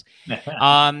ourselves.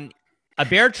 A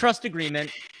bare trust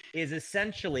agreement is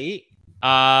essentially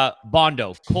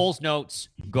Bondo, Coles Notes,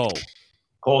 go.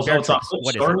 Coles Notes.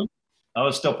 What is it? I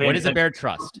was still paying. What is a bare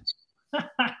trust?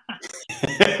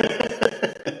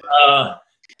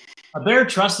 A bare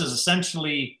trust is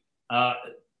essentially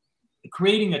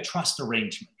creating a trust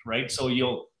arrangement, right? So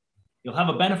you'll have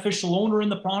a beneficial owner in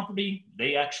the property.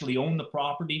 They actually own the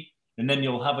property, and then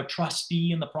you'll have a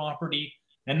trustee in the property,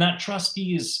 and that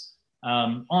trustee is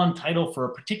on title for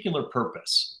a particular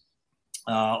purpose.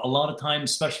 A lot of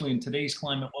times, especially in today's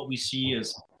climate, what we see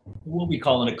is what we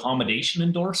call an accommodation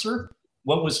endorser,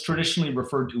 what was traditionally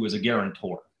referred to as a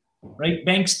guarantor, right?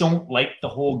 Banks don't like the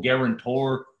whole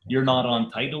guarantor, you're not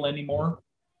on title anymore.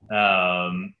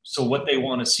 So what they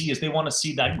want to see is they want to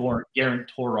see that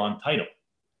guarantor on title.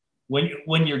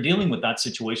 When you're dealing with that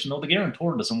situation, though, the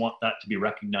guarantor doesn't want that to be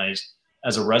recognized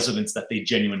as a residence that they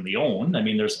genuinely own. I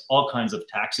mean, there's all kinds of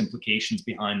tax implications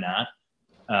behind that.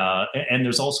 And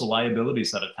there's also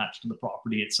liabilities that attach to the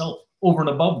property itself over and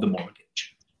above the mortgage.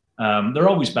 They're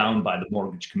always bound by the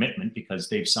mortgage commitment because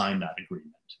they've signed that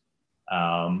agreement.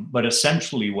 But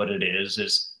essentially what it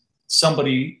is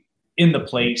somebody in the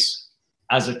place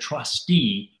as a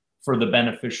trustee for the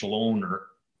beneficial owner.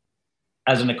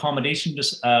 As an accommodation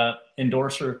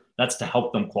endorser, that's to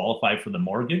help them qualify for the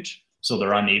mortgage, so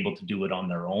they're unable to do it on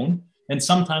their own. And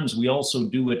sometimes we also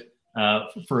do it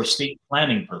for estate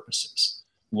planning purposes.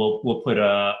 We'll put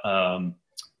a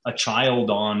child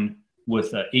on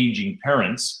with aging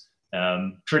parents.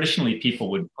 Traditionally, people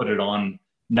would put it on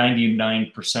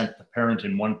 99% the parent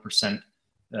and 1%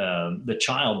 the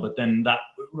child, but then that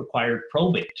required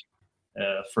probate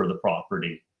for the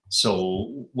property.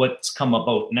 So what's come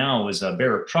about now is a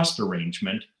bare trust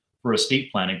arrangement for estate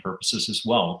planning purposes as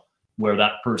well, where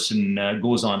that person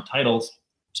goes on title,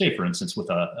 say for instance with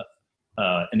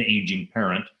an aging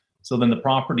parent. So then the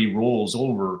property rolls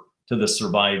over to the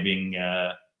surviving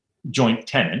joint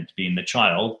tenant, being the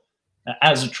child,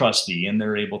 as a trustee, and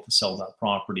they're able to sell that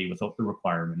property without the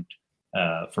requirement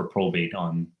for probate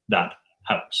on that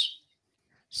house.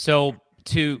 So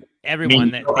to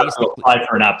everyone that basically apply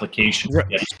for an application to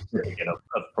get a certificate of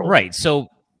probate. Right. So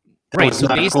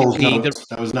basically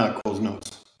that was not Cole's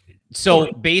notes.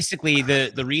 So basically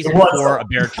the reason for a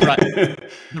bear trust the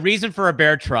reason for a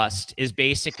bear trust is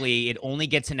basically it only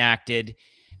gets enacted.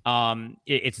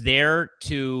 It's there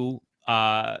to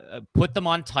put them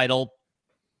on title,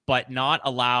 but not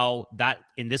allow that,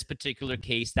 in this particular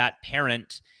case, that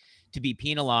parent to be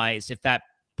penalized if that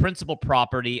principal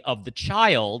property of the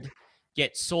child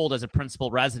gets sold as a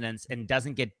principal residence and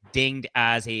doesn't get dinged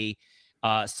as a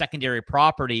secondary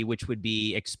property, which would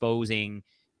be exposing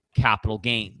capital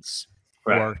gains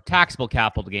or taxable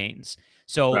capital gains.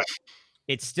 So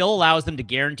it still allows them to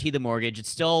guarantee the mortgage. It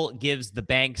still gives the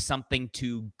bank something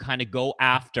to kind of go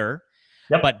after.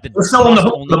 But they're still on the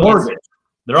hook for the mortgage.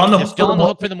 They're still on the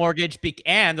hook for the mortgage,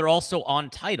 and they're also on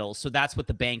title. So that's what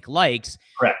the bank likes.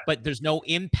 Correct. But there's no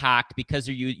impact because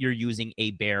you're using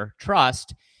a bear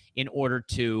trust in order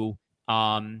to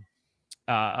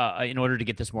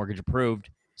get this mortgage approved.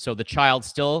 So the child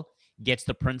still gets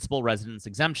the principal residence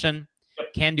exemption,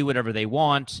 can do whatever they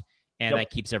want, and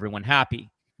that keeps everyone happy.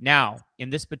 Now,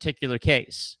 in this particular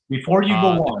case, before you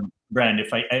go on, Brand,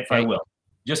 if I will,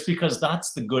 just because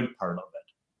that's the good part of it.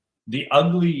 The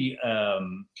ugly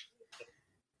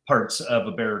parts of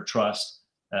a bearer trust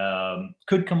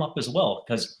could come up as well,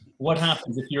 because what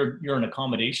happens if you're an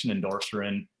accommodation endorser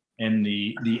and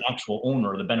the actual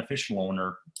owner, the beneficial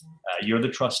owner, you're the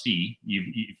trustee, you've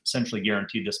essentially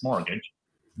guaranteed this mortgage,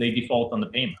 they default on the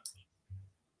payment.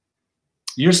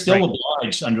 You're still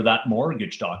obliged under that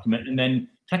mortgage document, and then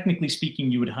technically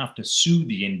speaking, you would have to sue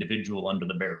the individual under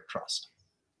the bearer trust.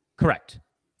 Correct.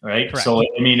 Right. Correct. So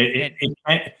I mean,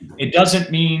 it doesn't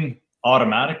mean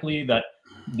automatically that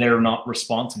they're not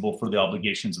responsible for the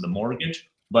obligations of the mortgage,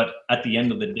 but at the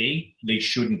end of the day, they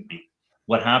shouldn't be.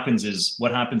 What happens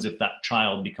if that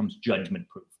child becomes judgment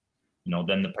proof?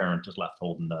 Then the parent is left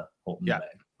holding the bag.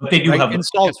 But they do have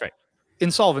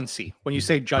insolvency. When you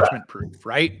say judgment proof,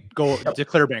 right? Go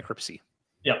declare bankruptcy.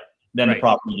 Yep. Then the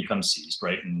property becomes seized,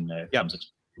 right? And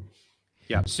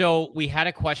So we had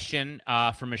a question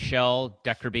from Michelle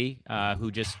Deckerby, who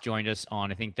just joined us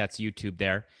on, I think that's YouTube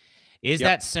there. Is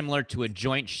that similar to a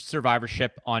joint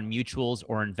survivorship on mutuals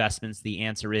or investments? The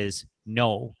answer is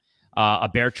no. A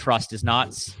bear trust is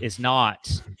not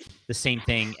the same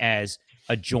thing as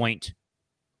a joint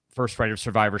first right of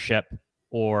survivorship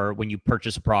or when you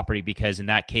purchase a property, because in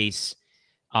that case,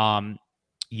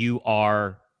 you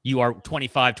are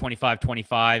 25, 25,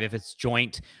 25 if it's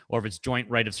joint, or if it's joint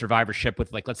right of survivorship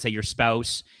with, like, let's say your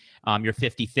spouse, you're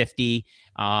 50-50.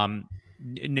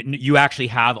 You actually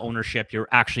have ownership. You're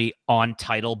actually on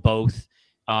title both.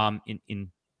 In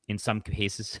some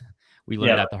cases, we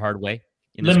learned that the hard way.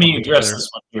 Let me address this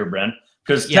one here, Brent,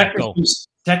 because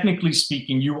technically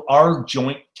speaking, you are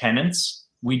joint tenants.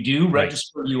 We do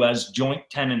register you as joint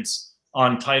tenants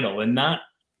on title, and that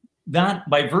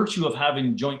by virtue of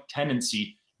having joint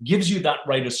tenancy gives you that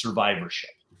right of survivorship,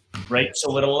 right?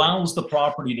 So it allows the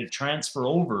property to transfer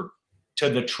over to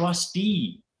the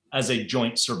trustee as a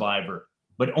joint survivor,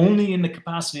 but only in the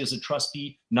capacity as a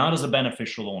trustee, not as a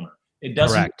beneficial owner. It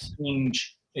doesn't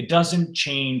change. It doesn't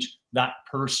change that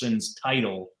person's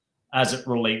title as it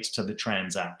relates to the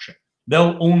transaction.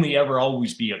 They'll only ever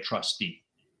always be a trustee.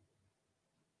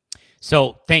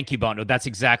 So thank you, Bondo. That's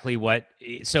exactly what.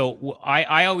 So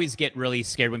I always get really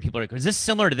scared when people are like, is this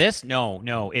similar to this?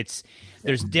 No.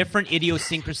 There's different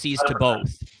idiosyncrasies to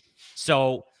both.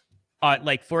 So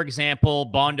like, for example,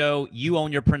 Bondo, you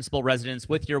own your principal residence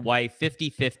with your wife,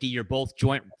 50-50. You're both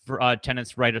joint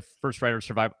tenants, first right of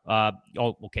survival.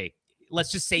 Okay.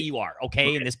 Let's just say you are,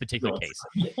 okay, in this particular case.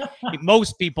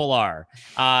 Most people are.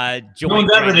 Joint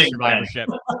right of survivorship.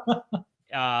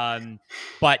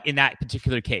 But in that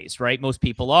particular case, right, most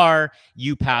people are.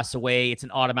 You pass away, it's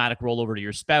an automatic rollover to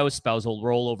your spousal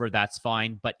rollover, that's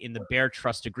fine. But in the bear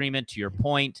trust agreement, to your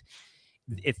point,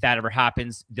 if that ever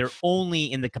happens, they're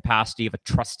only in the capacity of a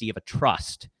trustee of a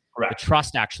trust. Correct. The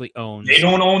trust actually owns. They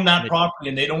don't own that property,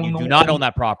 and they don't. You do not own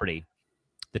that property.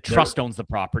 The trust owns the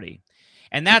property,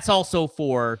 and that's also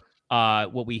for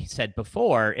what we said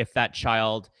before. If that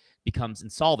child becomes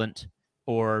insolvent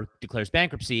or declares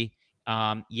bankruptcy.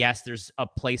 Yes, there's a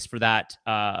place for that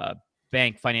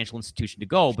bank, financial institution to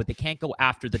go, but they can't go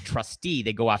after the trustee.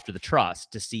 They go after the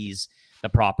trust to seize the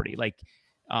property, like,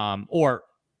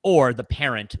 or the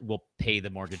parent will pay the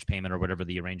mortgage payment or whatever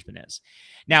the arrangement is.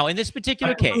 Now, in this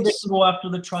particular case, they can go after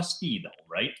the trustee, though,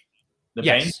 right? The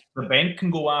bank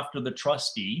can go after the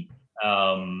trustee,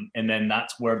 and then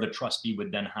that's where the trustee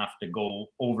would then have to go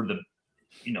over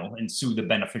and sue the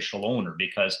beneficial owner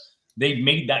because they've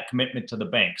made that commitment to the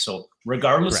bank. So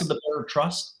regardless of the bearer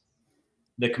trust,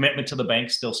 the commitment to the bank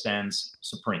still stands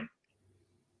supreme.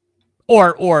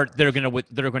 Or they're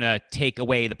gonna take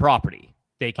away the property.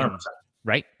 They can, 100%.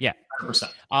 Right? Yeah.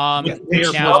 100%.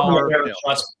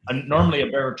 Normally, a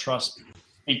bearer trust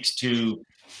speaks to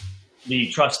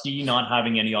the trustee not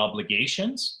having any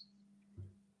obligations,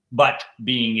 but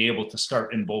being able to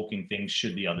start invoking things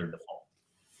should the other default.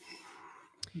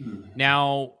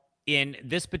 Now, in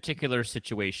this particular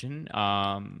situation,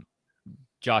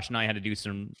 Josh and I had to do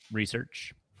some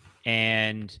research,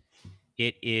 and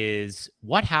it is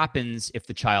what happens if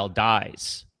the child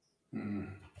dies.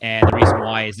 And the reason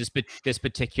why is this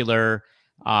particular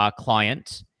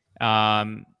client,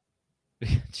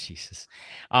 Jesus,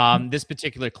 this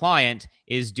particular client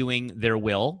is doing their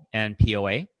will and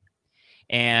POA,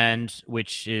 and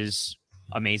which is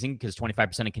amazing because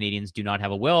 25% of Canadians do not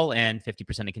have a will and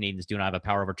 50% of Canadians do not have a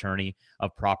power of attorney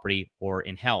of property or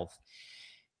in health.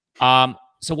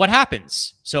 So what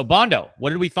happens? So Bondo, what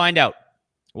did we find out?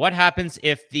 What happens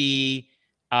if the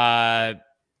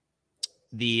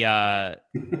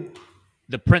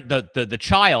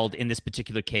child in this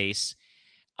particular case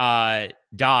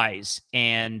dies,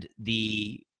 and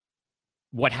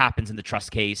what happens in the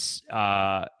trust case?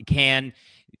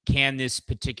 Can this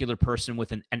particular person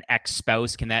with an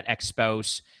ex-spouse, can that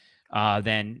ex-spouse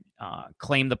then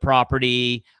claim the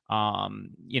property?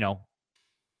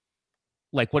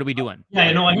 Like, what are we doing?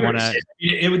 Yeah, I hear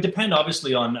it would depend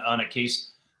obviously on a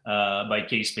case by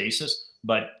case basis,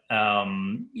 but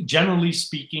generally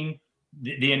speaking,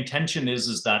 the intention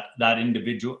is that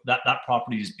individual that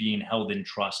property is being held in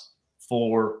trust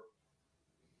for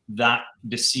that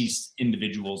deceased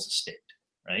individual's estate,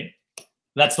 right?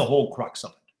 That's the whole crux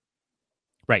of it.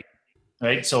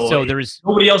 Right. So there is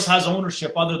nobody else has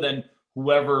ownership other than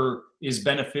whoever is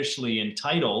beneficially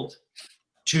entitled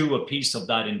to a piece of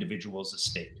that individual's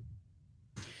estate.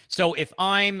 So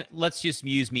let's just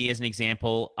use me as an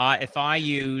example. If I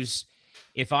use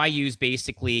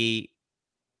basically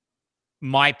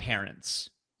my parents,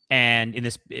 and in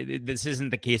this isn't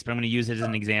the case, but I'm going to use it as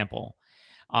an example.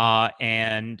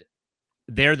 And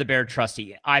they're the bearer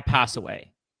trustee. I pass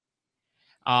away.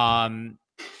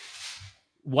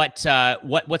 What's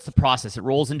the process? It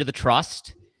rolls into the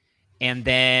trust, and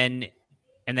then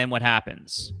what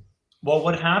happens? Well,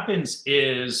 what happens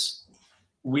is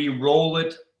we roll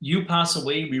it. You pass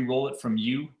away, we roll it from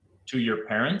you to your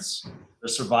parents, the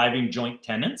surviving joint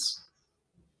tenants,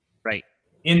 right,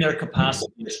 in their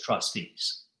capacity as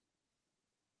trustees.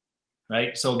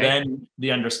 Right. So then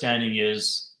the understanding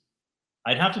is,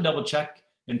 I'd have to double check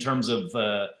in terms of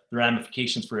the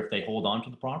ramifications for if they hold on to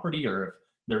the property or if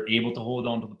they're able to hold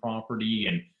on to the property,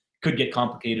 and could get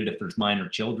complicated if there's minor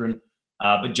children.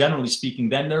 But generally speaking,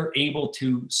 then they're able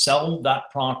to sell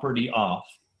that property off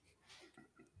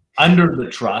under the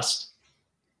trust,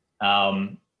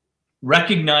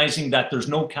 recognizing that there's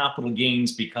no capital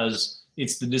gains because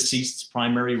it's the deceased's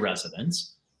primary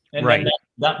residence. And then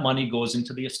that money goes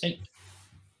into the estate.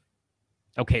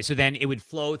 Okay, so then it would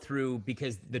flow through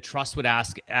because the trust would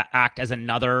act as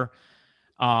another,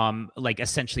 like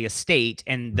essentially estate,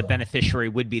 and the beneficiary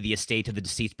would be the estate of the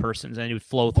deceased persons, and it would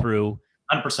flow through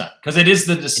 100% because it is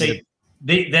the deceased.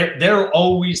 They're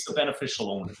always the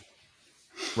beneficial owner,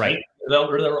 right?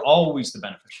 They're always the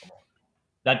beneficial owner.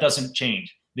 That doesn't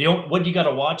change. What you got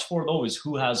to watch for though is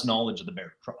who has knowledge of the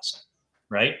bearer trust,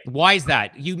 right? Why is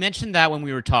that? You mentioned that when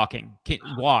we were talking.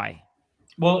 Why?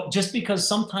 Well, just because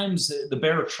sometimes the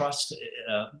bearer trust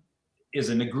is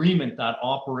an agreement that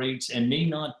operates and may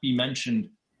not be mentioned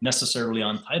necessarily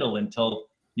on title until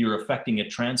you're effecting a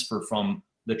transfer from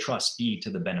the trustee to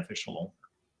the beneficial owner.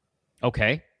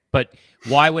 Okay, but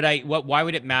why would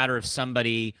it matter if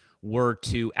somebody were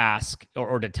to ask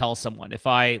or to tell someone if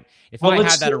I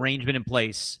had that arrangement in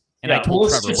place and I told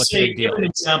Trevor, what's the big deal? Give an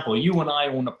example. You and I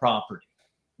own a property.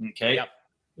 Okay. Yep.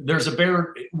 There's a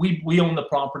bearer. We own the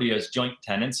property as joint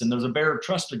tenants, and there's a bearer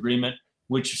trust agreement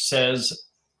which says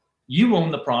you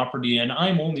own the property and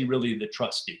I'm only really the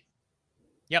trustee.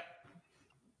 Yep.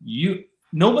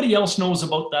 Nobody else knows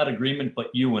about that agreement but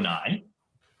you and I.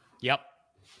 Yep.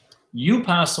 You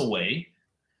pass away.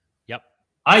 Yep.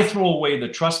 I throw away the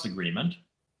trust agreement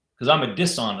because I'm a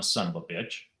dishonest son of a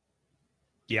bitch.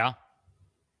 Yeah.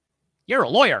 You're a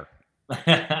lawyer.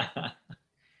 Right?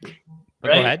 Go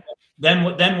ahead. Then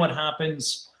what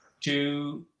happens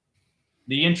to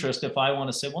the interest if I want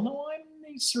to say, well, no,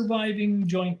 I'm a surviving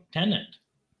joint tenant?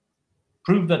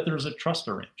 Prove that there's a trust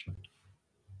arrangement.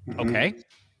 Okay.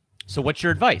 So what's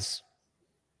your advice?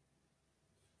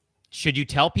 Should you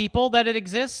tell people that it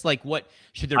exists? Like, what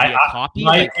should there be a copy?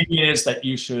 My opinion is that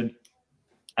you should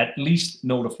at least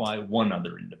notify one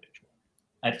other individual.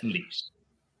 At least.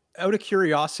 Out of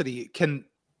curiosity, can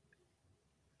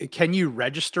you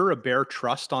register a bare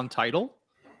trust on title?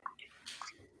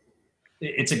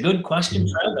 It's a good question,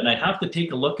 Trev, and I have to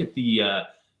take a look at the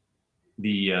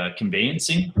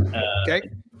conveyancing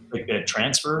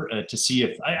transfer to see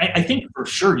if I think for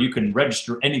sure you can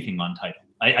register anything on title.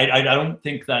 I don't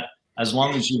think that as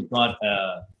long as you've got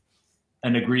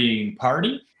an agreeing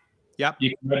party,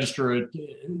 you can register it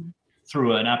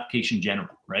through an application general,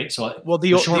 right? So, well,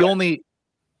 the only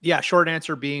short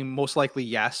answer being most likely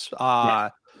yes.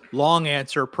 Long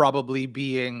answer probably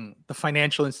being the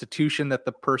financial institution that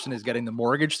the person is getting the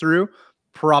mortgage through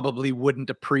probably wouldn't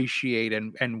appreciate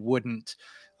and wouldn't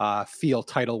feel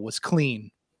title was clean,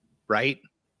 right?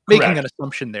 Correct. Making an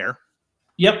assumption there.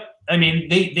 Yep. I mean,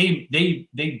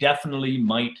 they definitely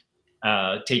might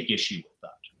take issue with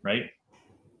that, right?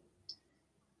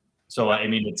 So, I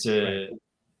mean, it's an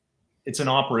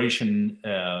operation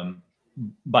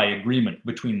by agreement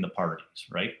between the parties,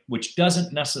 right? Which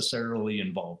doesn't necessarily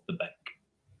involve the bank.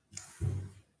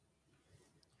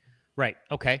 Right.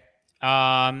 Okay. So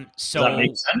does that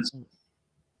make sense?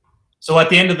 So at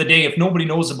the end of the day, if nobody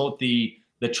knows about the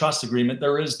trust agreement,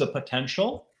 there is the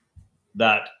potential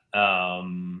that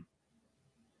there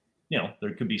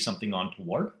could be something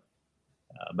untoward.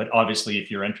 But obviously,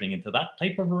 if you're entering into that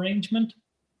type of arrangement,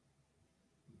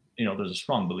 there's a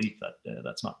strong belief that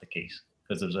that's not the case,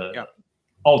 because there's a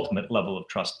ultimate level of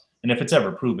trust. And if it's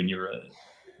ever proven, I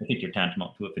think you're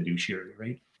tantamount to a fiduciary,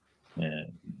 right?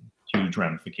 Huge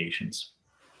ramifications.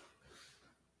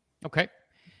 Okay.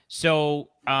 So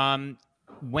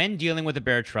when dealing with a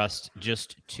bare trust,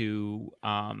 just to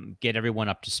get everyone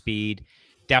up to speed,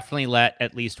 definitely let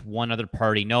at least one other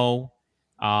party know.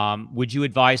 Would you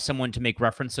advise someone to make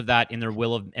reference of that in their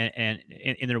will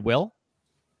in their will?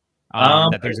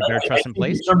 That there's a bare trust in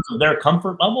place? In terms of their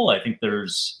comfort level, I think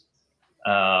there's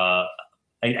I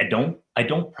don't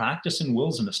practice in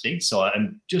wills and estates, so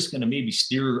I'm just going to maybe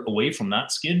steer away from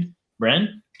that skid,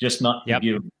 Bren, just not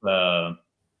to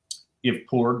give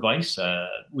poor advice.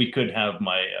 We could have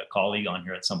my colleague on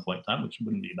here at some point in time, which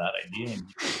wouldn't be a bad idea, and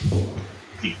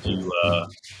speak to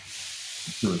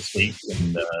estates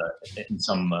and in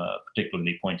some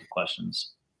particularly pointed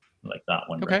questions like that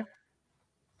one. Okay. Right?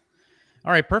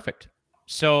 All right, perfect.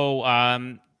 So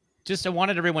I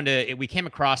wanted everyone we came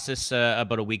across this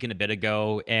about a week and a bit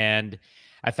ago, and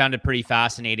I found it pretty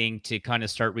fascinating to kind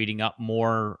of start reading up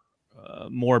more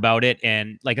about it.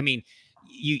 And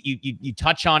you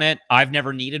touch on it. I've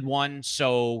never needed one,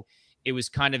 so it was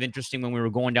kind of interesting when we were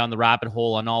going down the rabbit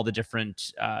hole on all the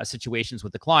different situations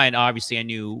with the client. Obviously, I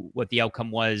knew what the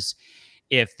outcome was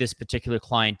if this particular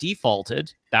client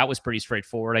defaulted. That was pretty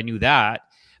straightforward. I knew that.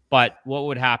 But what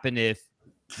would happen if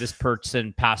this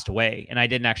person passed away? And I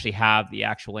didn't actually have the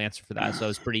actual answer for that. So it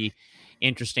was pretty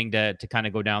interesting to kind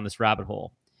of go down this rabbit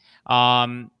hole.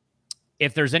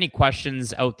 If there's any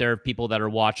questions out there, people that are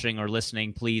watching or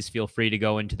listening, please feel free to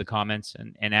go into the comments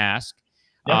and ask.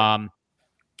 Yep.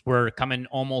 We're coming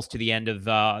almost to the end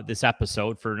of this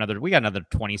episode we got another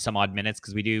 20 some odd minutes,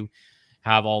 because we do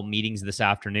have all meetings this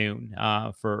afternoon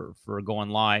for going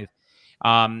live.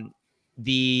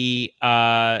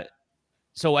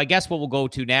 So I guess what we'll go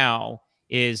to now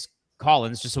is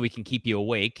Collins, just so we can keep you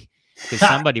awake, because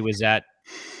somebody was at,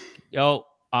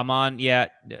 I'm on. Yeah,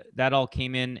 that all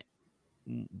came in.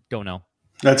 Don't know.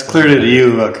 That's clear to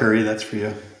you, Curry. That's for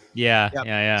you.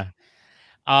 Yeah.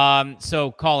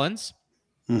 So Collins,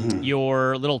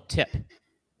 your little tip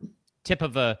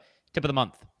of the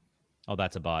month. Oh,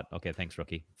 that's a bot. Okay, thanks,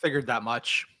 rookie. Figured that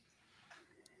much.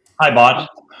 Hi, bot.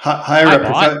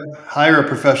 Hire a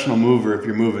professional mover if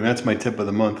you're moving. That's my tip of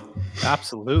the month.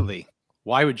 Absolutely.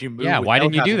 Why would you move? Yeah, why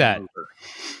didn't you do that?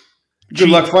 Good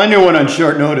luck finding one on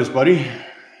short notice, buddy.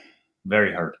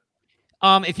 Very hard.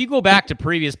 If you go back to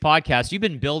previous podcasts, you've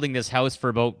been building this house for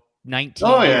about 19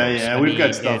 years. Yeah. We've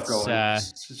got stuff going.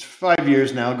 It's 5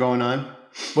 years now going on.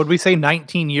 Would we say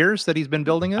 19 years that he's been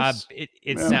building this?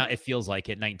 It feels like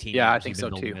it. 19 years. I think so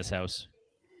building too. This house.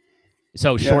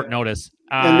 So short notice.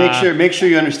 And make sure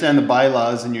you understand the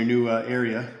bylaws in your new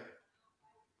area.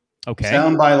 Okay.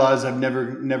 Sound bylaws I've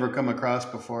never come across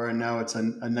before, and now it's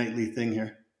a nightly thing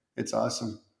here. It's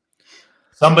awesome.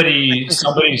 Somebody's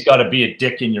got to be a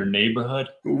dick in your neighborhood.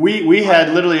 We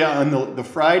had literally on the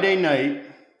Friday night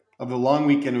of the long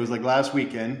weekend. It was like last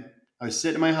weekend. I was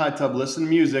sitting in my hot tub, listening to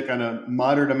music on a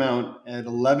moderate amount. At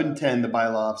 11:10, the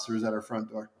bylaw officer was at our front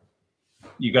door.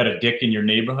 You got a dick in your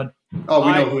neighborhood? Oh,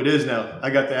 we know who it is now. I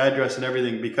got the address and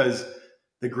everything because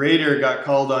the grader got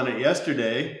called on it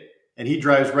yesterday, and he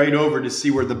drives right over to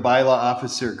see where the bylaw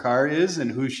officer car is and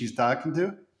who she's talking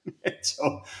to.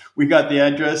 So we got the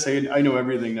address. I know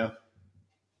everything now.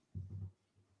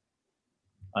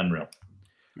 Unreal.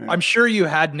 I'm sure you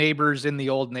had neighbors in the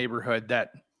old neighborhood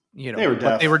that, you know, they were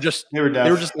deaf. They were just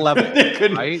level, they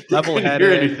couldn't, right? They level couldn't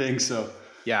hear anything. So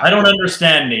yeah, I don't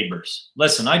understand neighbors.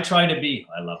 Listen, I try to be.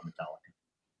 I love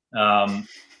Metallica.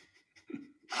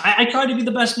 I try to be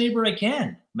the best neighbor I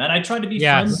can, man. I try to be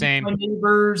friends with my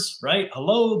neighbors, right?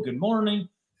 Hello, good morning.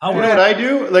 You know what I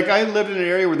do? Like, I lived in an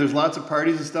area where there's lots of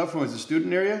parties and stuff when it was a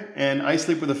student area, and I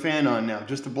sleep with a fan on now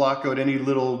just to block out any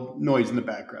little noise in the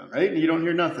background, right? And you don't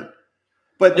hear nothing.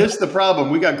 But this is the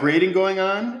problem. We got grading going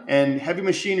on, and heavy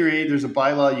machinery, there's a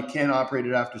bylaw you can't operate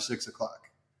it after 6 o'clock.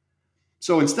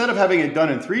 So instead of having it done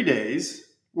in 3 days,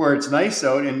 where it's nice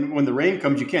out, and when the rain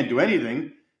comes, you can't do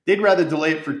anything, they'd rather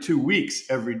delay it for 2 weeks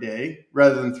every day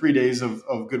rather than 3 days of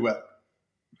good weather.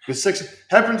 Because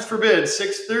heavens forbid,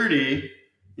 6:30,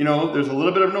 you know, there's a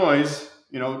little bit of noise,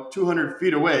 you know, 200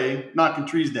 feet away, knocking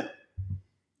trees down.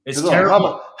 It's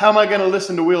terrible. How am I going to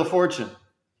listen to Wheel of Fortune?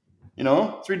 You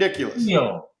know, it's ridiculous.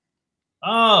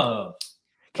 I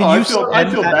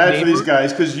feel bad for these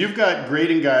guys because you've got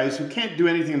grading guys who can't do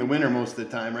anything in the winter most of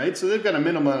the time, right? So they've got a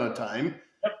minimum amount of time.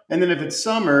 Yep. And then if it's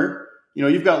summer, you know,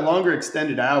 you've got longer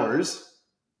extended hours,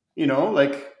 you know,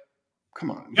 like,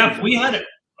 come on. Yeah, we had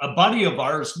a buddy of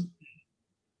ours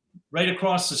right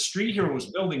across the street here was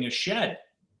building a shed.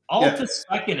 All to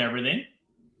spec and everything.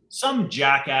 Some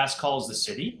jackass calls the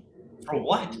city. For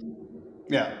what?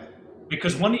 Yeah.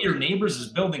 Because one of your neighbors is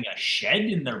building a shed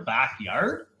in their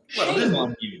backyard?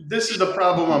 Well, this is the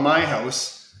problem on my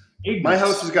house. My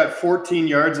house has got 14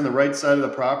 yards on the right side of the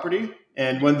property.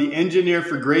 And when the engineer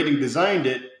for grading designed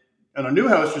it, on a new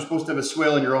house, you're supposed to have a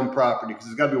swale on your own property because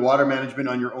there's got to be water management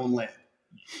on your own land,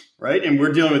 right? And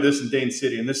we're dealing with this in Dane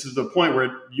City. And this is the point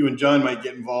where you and John might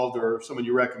get involved or someone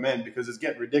you recommend because it's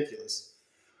getting ridiculous.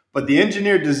 But the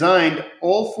engineer designed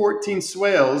all 14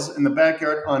 swales in the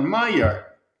backyard on my yard.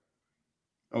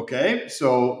 Okay,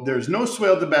 so there's no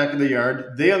swale at the back of the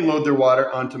yard. They unload their water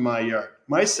onto my yard.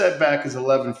 My setback is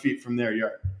 11 feet from their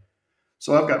yard.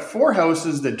 So I've got 4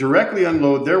 houses that directly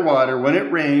unload their water when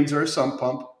it rains or a sump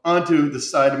pump onto the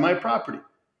side of my property.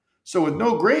 So with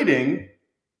no grading,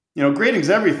 you know, grading's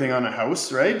everything on a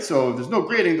house, right? So if there's no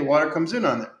grading, the water comes in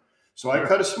on there. So I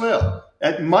cut a swale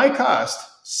at my cost,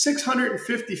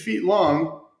 650 feet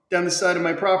long down the side of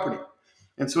my property.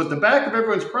 And so at the back of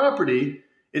everyone's property,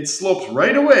 it slopes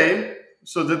right away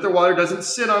so that the water doesn't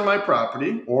sit on my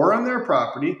property or on their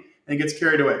property and gets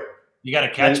carried away. You got a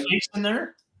catch basin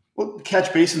there? Well, the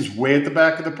catch basin's way at the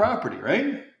back of the property,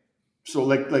 right? So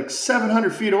like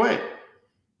 700 feet away.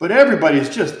 But everybody's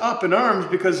just up in arms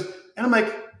because, and I'm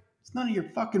like, it's none of your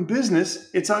fucking business.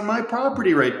 It's on my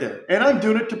property right there. And I'm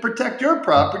doing it to protect your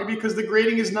property because the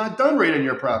grading is not done right on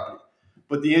your property.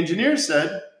 But the engineer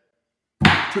said,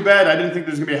 too bad, I didn't think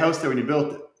there was going to be a house there when you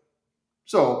built it.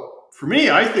 So for me,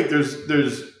 I think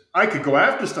I could go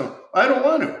after stuff. I don't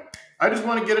want to. I just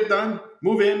want to get it done,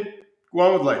 move in, go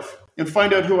on with life, and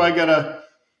find out who I got to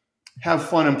have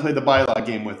fun and play the bylaw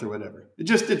game with or whatever.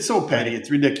 It's so petty. It's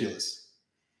ridiculous.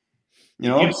 You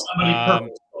know? Give somebody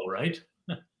purpose, though, right?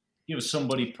 Give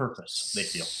somebody purpose, they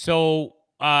feel. So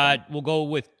we'll go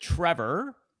with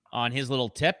Trevor on his little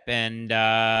tip. And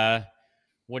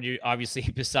what do you,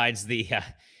 obviously, besides the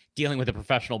dealing with a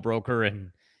professional broker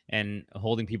and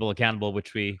holding people accountable,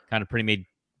 which we kind of made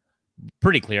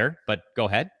pretty clear, but go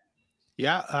ahead.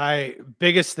 Yeah,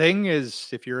 biggest thing is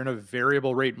if you're in a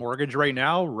variable rate mortgage right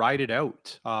now, ride it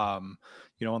out.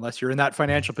 You know, unless you're in that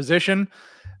financial position,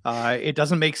 it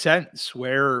doesn't make sense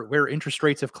where interest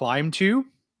rates have climbed to.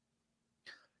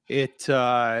 What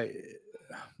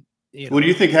do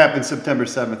you think happened September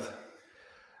 7th?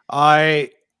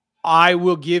 I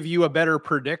will give you a better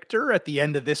predictor at the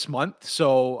end of this month.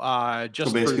 So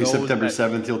just basically September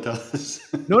 7th, you'll tell us.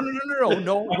 No.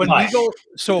 When we go,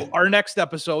 so our next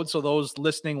episode, so those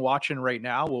listening, watching right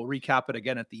now, we'll recap it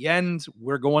again at the end.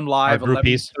 We're going live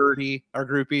 11:30. Our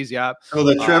groupies, yeah. So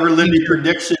the Trevor Lindy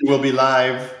prediction will be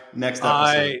live next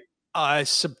episode.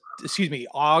 August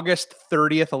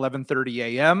 30th, 11:30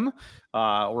 a.m.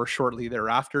 Or shortly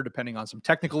thereafter, depending on some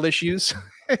technical issues.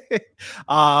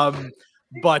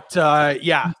 But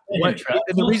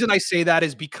the reason I say that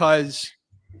is because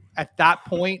at that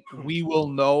point we will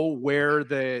know where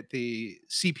the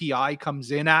CPI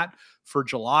comes in at for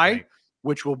July.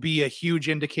 which will be a huge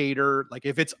indicator. Like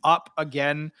if it's up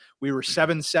again, we were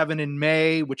 7.7 in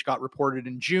May, which got reported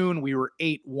in June. We were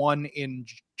 8.1 in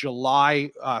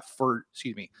July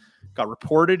got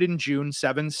reported in June,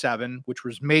 7.7, which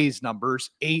was May's numbers,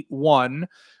 8.1,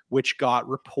 which got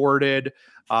reported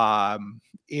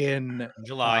in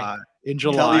July.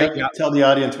 Tell the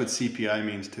audience what CPI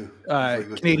means too.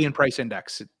 Canadian Price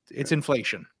Index. It's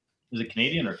inflation. Is it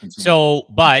Canadian or consumer? So,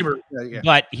 but yeah.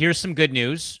 but here's some good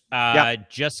news.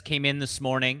 Just came in this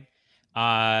morning.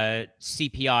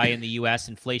 CPI in the U.S.,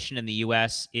 inflation in the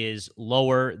U.S. is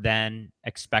lower than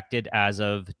expected as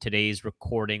of today's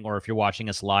recording, or if you're watching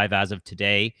us live as of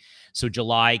today. So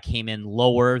July came in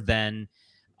lower than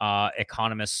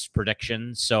economists'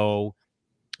 predictions. So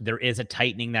there is a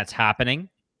tightening that's happening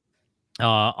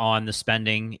on the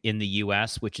spending in the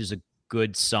U.S., which is a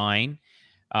good sign,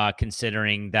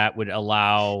 considering that would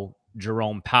allow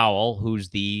Jerome Powell, who's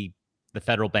the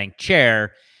federal bank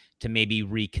chair, to maybe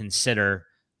reconsider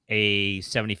a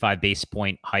 75 basis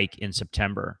point hike in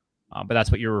September. But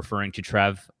that's what you're referring to,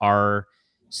 Trev. Our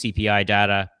CPI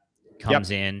data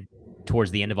comes in towards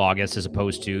the end of August as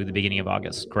opposed to the beginning of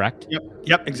August, correct?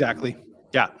 Yep, exactly.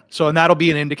 Yeah. So, and that'll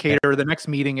be an indicator. Okay. The next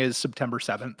meeting is September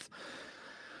 7th.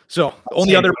 So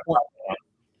only other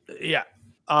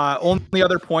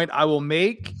point I will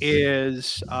make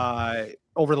is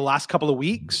over the last couple of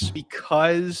weeks,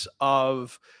 because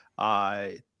of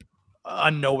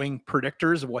unknowing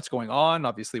predictors of what's going on,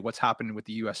 obviously what's happening with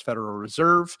the U.S. Federal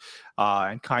Reserve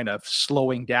and kind of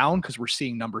slowing down because we're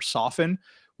seeing numbers soften.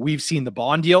 We've seen the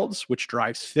bond yields, which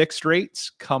drives fixed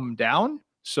rates, come down.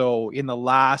 So in the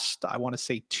last, I want to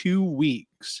say 2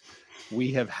 weeks,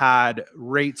 we have had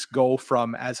rates go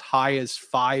from as high as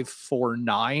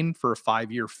 5.49 for a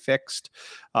 5-year fixed,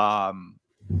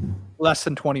 less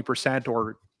than 20%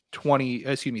 or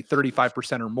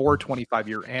 35% or more,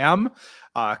 25-year AM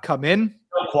come in.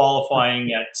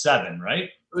 Qualifying at 7, right?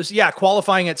 It was,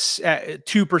 qualifying at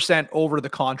 2% over the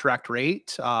contract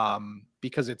rate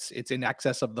because it's in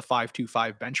excess of the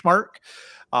 5.25 benchmark.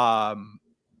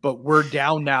 But we're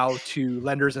down now to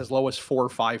lenders as low as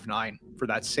 4.59 for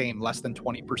that same less than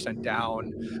 20%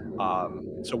 down.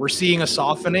 So we're seeing a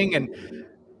softening. And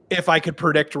if I could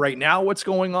predict right now what's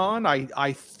going on,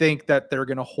 I think that they're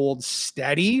going to hold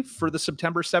steady for the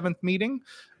September 7th meeting.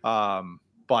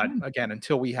 But again,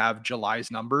 until we have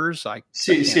July's numbers, I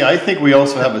think we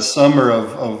also have a summer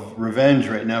of revenge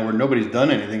right now where nobody's done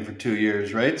anything for 2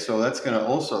 years, right? So that's going to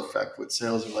also affect what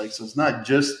sales are like. So it's not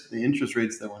just the interest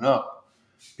rates that went up.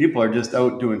 People are just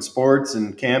out doing sports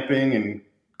and camping and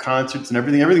concerts and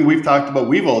everything we've talked about,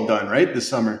 we've all done, right, this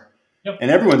summer. Yep. And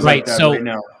everyone's like that right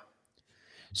now.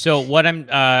 So what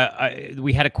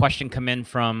we had a question come in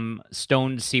from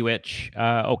Stoned Seawitch.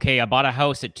 Okay, I bought a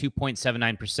house at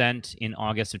 2.79% in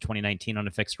August of 2019 on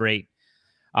a fixed rate.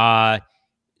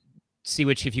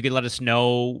 Seawitch, if you could let us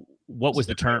know what was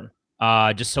the term,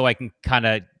 just so I can kind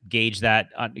of gauge that,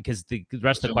 because the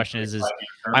rest of the question is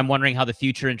I'm wondering how the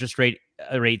future interest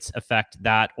rates affect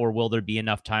that, or will there be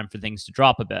enough time for things to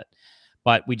drop a bit?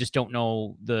 But we just don't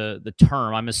know the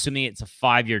term. I'm assuming it's a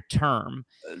 5-year term.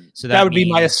 So that would be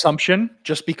my assumption,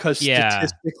 just because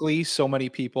statistically so many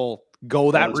people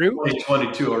go that route.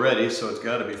 2022 already, so it's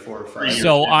got to be 4 or 5 years.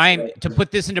 So to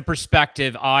put this into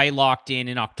perspective, I locked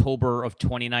in October of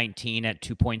 2019 at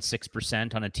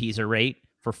 2.6% on a teaser rate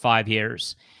for 5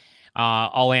 years.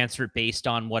 I'll answer it based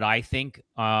on what I think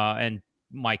and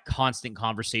my constant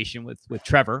conversation with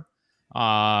Trevor,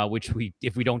 which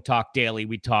if we don't talk daily,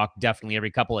 we talk definitely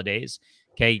every couple of days.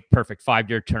 Okay, perfect.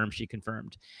 5-year term, she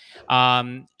confirmed.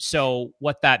 So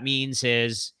what that means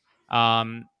is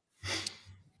I'm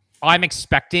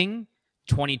expecting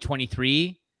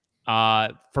 2023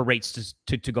 for rates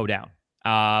to go down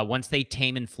once they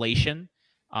tame inflation,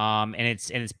 and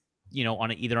it's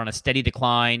either on a steady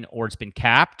decline or it's been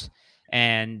capped,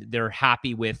 and they're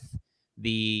happy with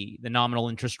the nominal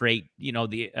interest rate,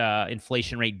 the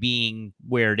inflation rate being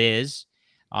where it is,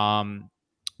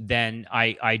 then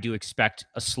I do expect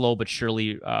a slow but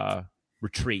surely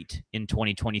retreat in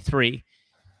 2023.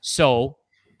 So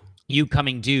you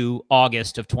coming due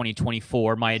August of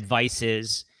 2024, my advice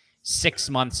is 6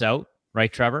 months out,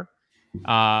 right, Trevor?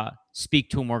 Speak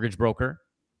to a mortgage broker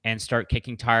and start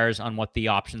kicking tires on what the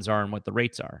options are and what the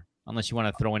rates are. Unless you want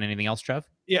to throw in anything else, Trev?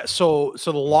 Yeah, so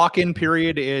the lock-in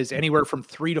period is anywhere from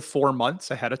 3 to 4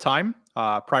 months ahead of time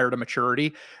prior to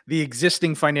maturity. The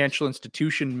existing financial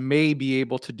institution may be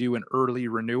able to do an early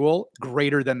renewal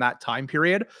greater than that time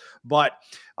period. But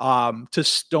to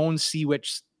Stoned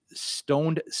Seawitch's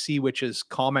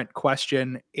comment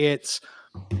question, it's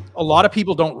a lot of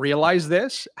people don't realize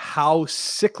this, how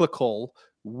cyclical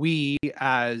we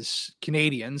as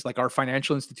Canadians, like our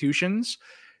financial institutions,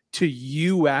 to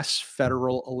US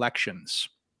federal elections.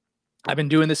 I've been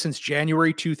doing this since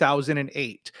January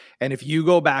 2008. And if you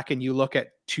go back and you look at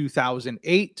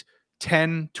 2008,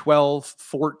 10, 12,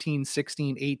 14,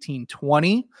 16, 18,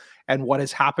 20, and what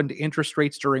has happened to interest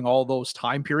rates during all those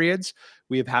time periods,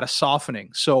 we have had a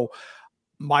softening. So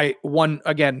my one,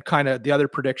 again, kind of the other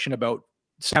prediction about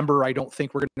December, I don't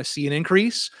think we're going to see an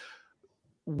increase.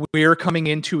 We're coming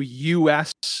into a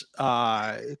U.S.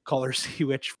 Color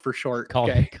Switch for short.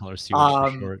 Color Switch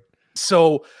for short.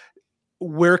 So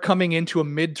we're coming into a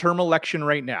midterm election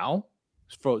right now.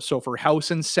 So for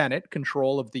House and Senate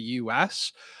control of the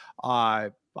U.S.,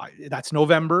 that's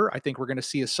November. I think we're going to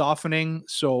see a softening.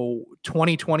 So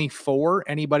 2024,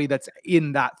 anybody that's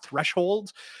in that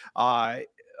threshold,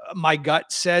 my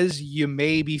gut says you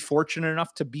may be fortunate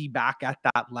enough to be back at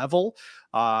that level.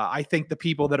 I think the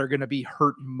people that are going to be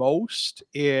hurt most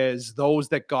is those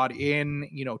that got in,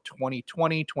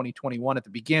 2020, 2021 at the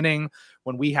beginning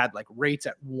when we had like rates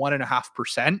at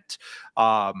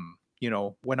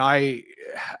 1.5%. When I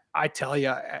tell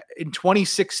you in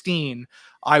 2016,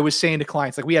 I was saying to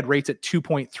clients, like we had rates at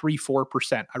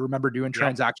 2.34%. I remember doing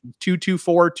transactions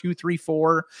 224,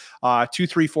 234,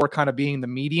 234 kind of being the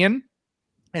median,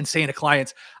 and saying to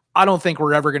clients, I don't think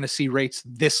we're ever going to see rates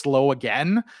this low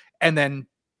again. And then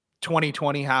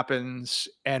 2020 happens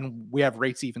and we have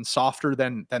rates even softer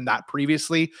than that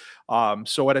previously.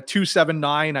 So at a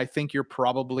 279, I think you're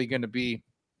probably going to be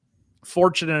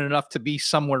fortunate enough to be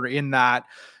somewhere in that,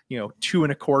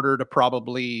 2.25 to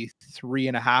probably 3.5,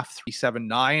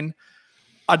 379.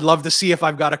 I'd love to see if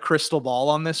I've got a crystal ball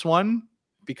on this one,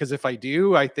 because if I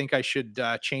do, I think I should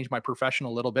change my profession a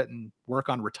little bit and work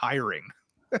on retiring.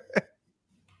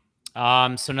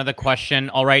 So another question.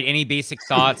 All right. Any basic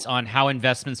thoughts on how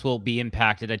investments will be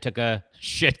impacted? I took a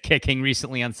shit kicking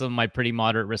recently on some of my pretty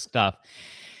moderate risk stuff.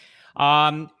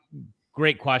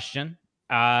 Great question.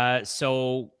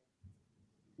 So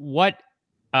what,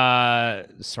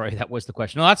 sorry, that was the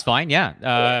question. No, that's fine.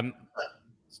 Yeah.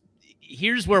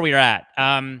 Here's where we're at.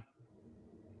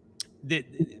 The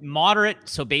moderate,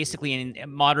 so basically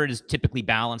moderate is typically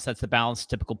balanced. That's the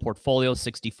balanced typical portfolio,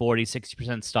 60-40,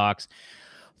 60% stocks,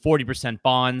 40%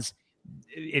 bonds.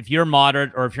 If you're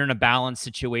moderate or if you're in a balanced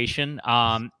situation,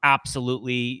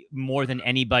 absolutely more than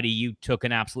anybody, you took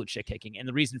an absolute shit kicking. And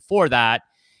the reason for that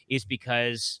is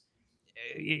because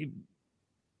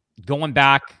going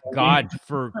back,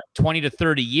 for 20 to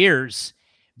 30 years,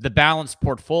 the balanced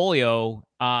portfolio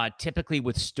typically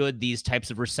withstood these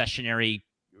types of recessionary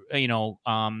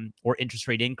or interest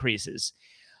rate increases.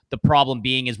 The problem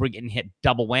being is we're getting hit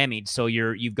double whammied. So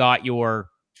you've got your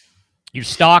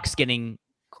stocks getting,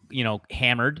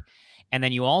 hammered. And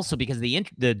then you also, because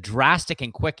the drastic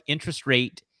and quick interest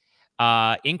rate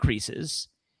increases,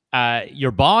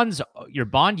 your bond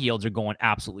yields are going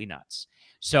absolutely nuts.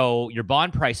 So your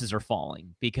bond prices are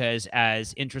falling because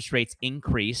as interest rates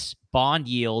increase, bond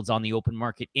yields on the open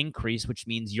market increase, which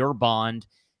means your bond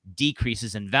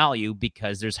decreases in value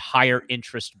because there's higher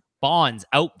interest bonds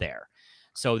out there.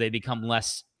 So they become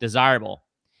less desirable.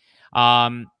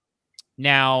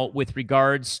 Now, with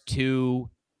regards to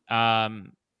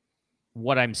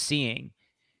what I'm seeing,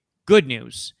 good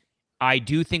news. I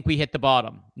do think we hit the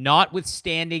bottom,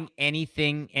 notwithstanding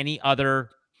any other,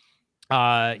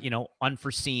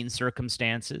 unforeseen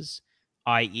circumstances,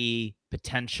 i.e.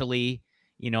 potentially,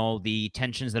 the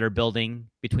tensions that are building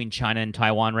between China and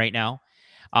Taiwan right now.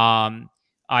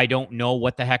 I don't know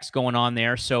what the heck's going on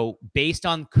there. So based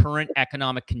on current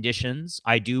economic conditions,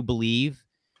 I do believe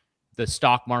the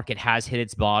stock market has hit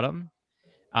its bottom.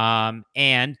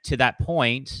 And to that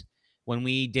point, when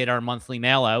we did our monthly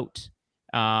mail out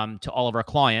to all of our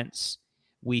clients,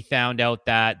 we found out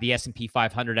that the S&P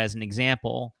 500, as an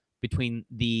example, between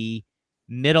the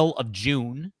middle of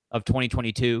June of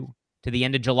 2022 to the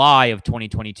end of July of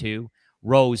 2022,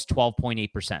 rose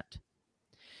 12.8%.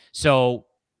 So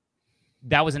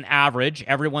that was an average.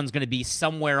 Everyone's going to be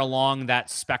somewhere along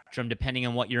that spectrum, depending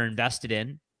on what you're invested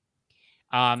in.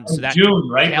 So that June,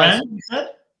 right, Brandon? You said?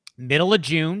 Middle of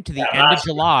June to the end of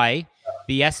July,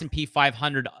 the S&P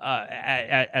 500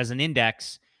 as an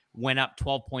index went up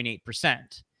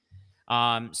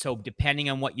 12.8%. So depending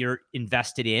on what you're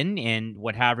invested in and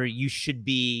whatever, you should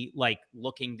be like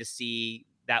looking to see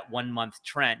that 1 month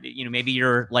trend. Maybe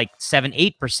you're like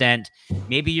 7-8%.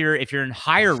 Maybe if you're in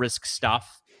higher risk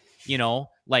stuff,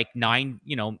 like 9,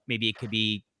 maybe it could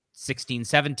be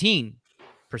 16-17%.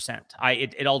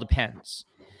 It all depends.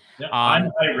 Yeah, I'm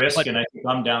high risk, and I think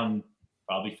I'm down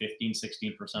probably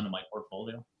 15-16% of my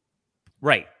portfolio.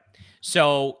 Right.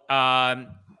 So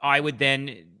I would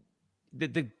then,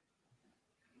 the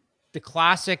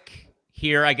classic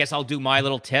here, I guess I'll do my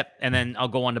little tip and then I'll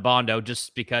go on to Bondo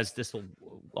just because this will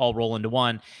all roll into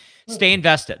one. Stay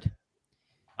invested.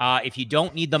 If you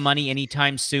don't need the money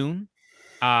anytime soon,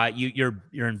 you're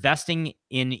investing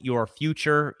in your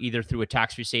future either through a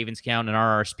tax-free savings account, an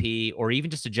RRSP, or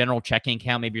even just a general checking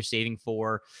account. Maybe you're saving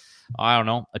for, I don't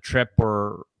know, a trip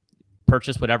or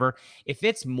purchase, whatever. If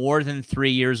it's more than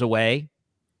 3 years away,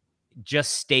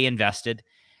 just stay invested.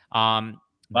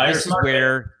 This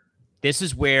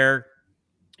is where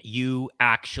you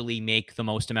actually make the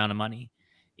most amount of money,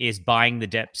 is buying the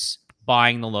dips,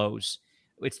 buying the lows.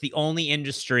 It's the only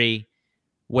industry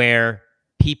where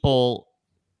people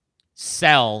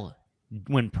sell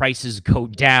when prices go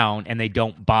down and they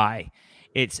don't buy.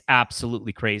 It's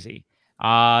absolutely crazy.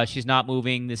 She's not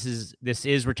moving. This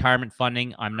is retirement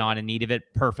funding. I'm not in need of it.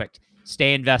 Perfect.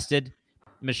 Stay invested.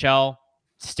 Michelle,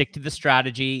 stick to the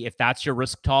strategy. If that's your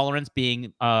risk tolerance,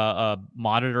 being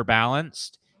monitor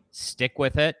balanced, stick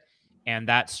with it. And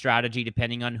that strategy,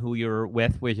 depending on who you're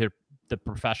with the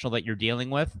professional that you're dealing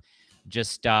with,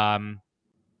 just do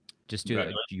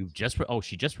it.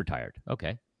 She just retired.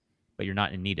 Okay. But you're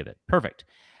not in need of it. Perfect.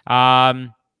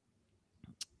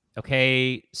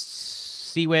 Okay.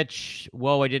 Seawitch.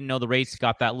 Whoa, I didn't know the rates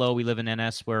got that low. We live in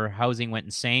NS where housing went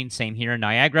insane. Same here in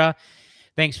Niagara.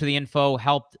 Thanks for the info.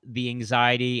 Helped the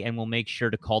anxiety, and we'll make sure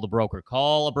to call the broker.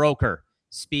 Call a broker.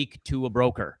 Speak to a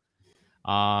broker.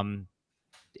 And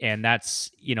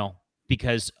that's,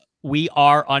 because we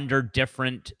are under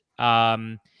different,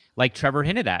 like Trevor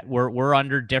hinted at, we're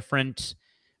under different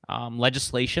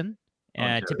legislation,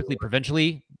 typically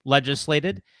provincially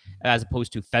legislated as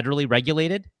opposed to federally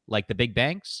regulated, like the big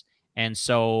banks. And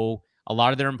so a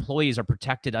lot of their employees are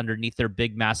protected underneath their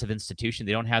big, massive institution.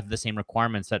 They don't have the same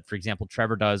requirements that, for example,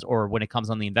 Trevor does, or when it comes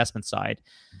on the investment side,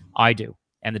 I do,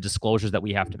 and the disclosures that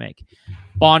we have to make.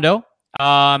 Bondo,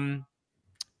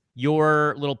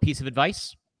 your little piece of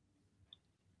advice?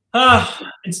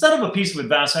 Instead of a piece of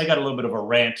advice, I got a little bit of a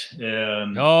rant.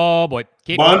 Oh, boy.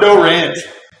 Bondo rant.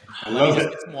 I love it.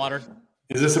 Get some water.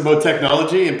 Is this about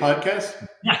technology and podcasts?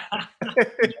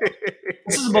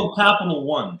 This is about Capital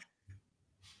One.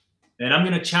 And I'm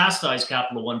going to chastise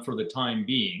Capital One for the time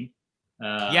being.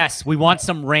 Yes, we want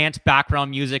some rant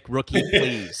background music, Rookie,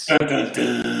 please.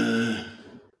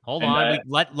 Hold on.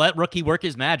 Let Rookie work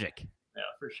his magic. Yeah,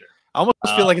 for sure. I almost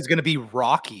feel like it's going to be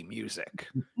Rocky music.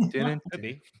 Could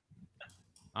be.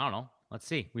 I don't know. Let's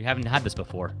see. We haven't had this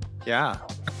before. Yeah.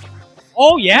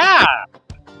 Oh, yeah.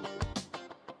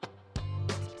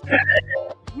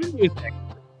 Music.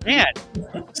 Man.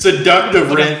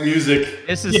 Seductive rant music.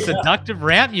 This is seductive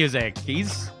rant music.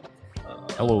 He's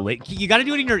hello. You got to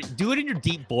do it in your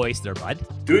deep voice there, bud.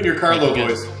 Do it in your Carlo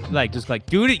voice.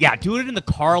 Do it. Yeah, do it in the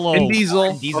Carlo. Vin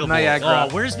Diesel of Niagara.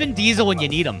 Oh, where's Vin Diesel when you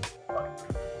need him?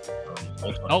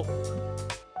 Oh,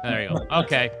 there you go.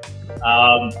 Okay.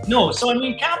 No, so I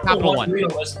mean, Capital One,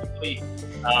 realistically,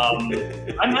 I'm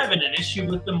having an issue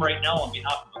with them right now on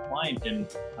behalf of a client, and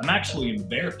I'm actually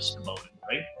embarrassed about it,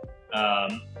 right?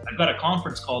 I've got a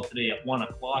conference call today at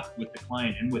 1:00 with the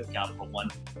client and with Capital One.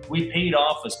 We paid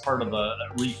off as part of a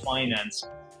refinance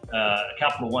a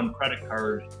Capital One credit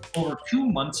card over 2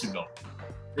 months ago.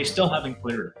 They still haven't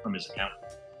cleared it from his account.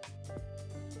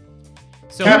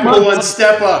 So Capital One,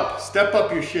 step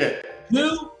up your shit.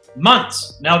 2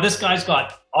 months. Now this guy's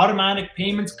got automatic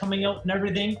payments coming out and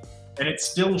everything, and it's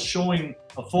still showing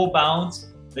a full balance.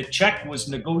 The check was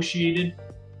negotiated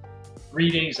 3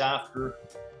 days after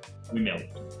we mailed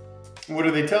it. What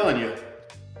are they telling you?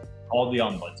 Call the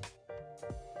ombudsman.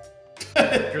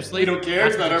 We don't care.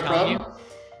 It's not our problem.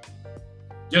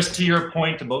 Just to your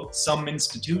point about some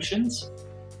institutions,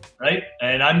 right?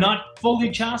 And I'm not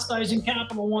fully chastising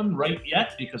Capital One right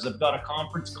yet because I've got a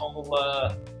conference call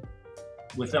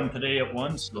with them today at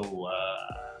 1. So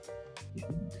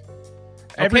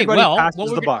everybody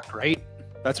passes the buck, right?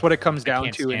 That's what it comes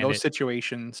down to in those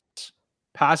situations.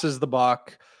 Passes the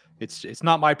buck. It's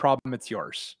not my problem. It's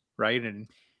yours, right? And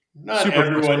not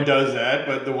everyone does that,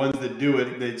 but the ones that do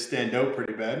it, they stand out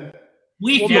pretty bad.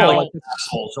 We feel like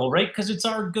assholes, though, right? Because it's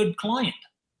our good client.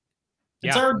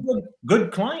 It's our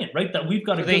good client, right? That we've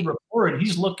got a good rapport, and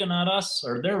he's looking at us,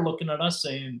 or they're looking at us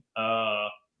saying,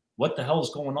 what the hell is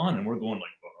going on? And we're going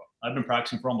like, I've been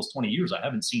practicing for almost 20 years. I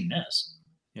haven't seen this.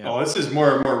 Yeah. Oh, this is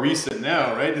more and more recent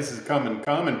now, right? This is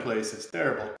commonplace. It's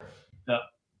terrible. Yeah.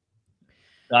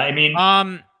 I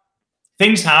mean,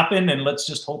 things happen, and let's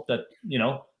just hope that,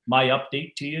 my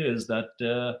update to you is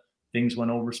that things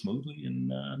went over smoothly.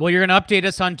 And well, you're going to update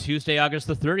us on Tuesday, August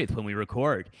the 30th when we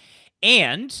record.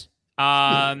 And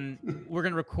we're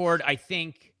going to record, I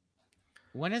think,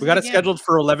 When is We got it again? scheduled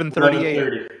for 11:30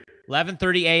 a.m.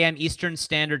 11:30 a.m. Eastern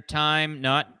Standard Time.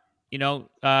 Not,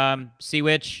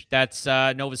 Seawitch. That's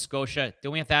Nova Scotia.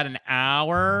 Don't we have to add an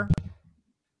hour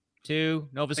to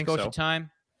Nova Scotia time?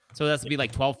 So that's to be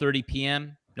like 12:30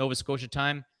 p.m. Nova Scotia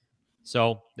time.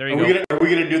 So there you go. Are we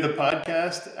gonna do the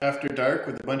podcast after dark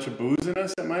with a bunch of booze in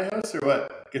us at my house, or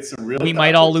what? Get some real. We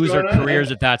might all lose our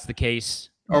careers if that's the case.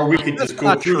 Or we could just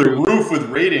go through the roof with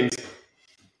ratings.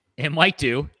 It might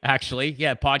do, actually.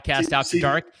 Yeah, podcast after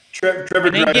dark. Trevor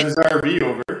drives his RV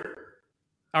over.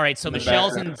 All right, so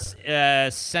Michelle's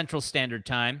in Central Standard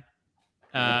Time.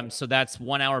 So that's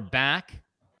 1 hour back,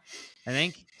 I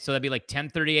think. So that'd be like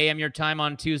 10:30 a.m. your time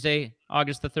on Tuesday,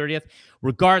 August the 30th.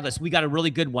 Regardless, we got a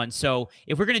really good one. So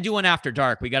if we're going to do one after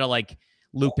dark, we got to like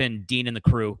loop in Dean and the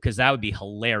crew because that would be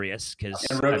hilarious because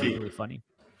that'd be really funny.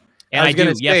 And I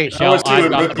do. Yes, Michelle, I've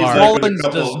got the bar. Collins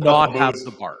does not have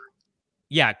the bar.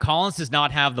 Yeah, Collins does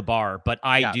not have the bar, but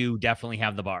I do definitely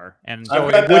have the bar. And so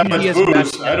I've got that much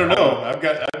booze. I don't know. I've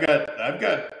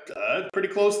got pretty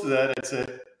close to that, I'd say.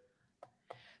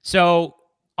 So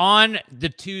on the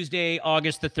Tuesday,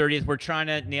 August the 30th, we're trying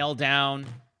to nail down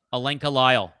Alenka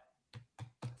Lyle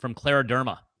from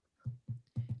Clariderma,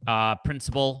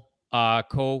 principal,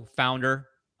 co-founder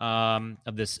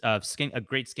of this a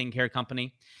great skincare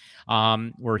company.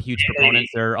 We're huge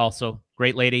proponents. They're also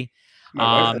great lady.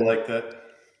 My wife like that.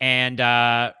 And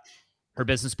her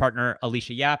business partner,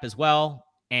 Alicia Yap, as well.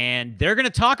 And they're going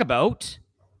to talk about,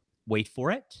 wait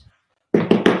for it,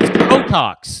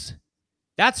 Scrotox.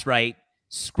 That's right,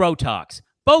 Scrotox.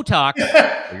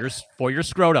 Botox for your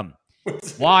scrotum.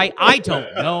 Why? I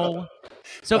don't know.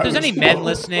 So if there's any men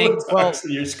listening, well,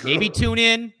 maybe tune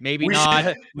in, maybe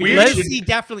not. Let's see,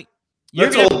 definitely.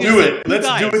 Let's all do it. Let's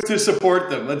do it to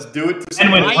support them. Let's do it to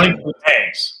support them. And with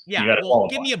tags. Yeah, well,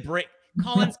 give me a break.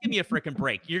 Collins, give me a freaking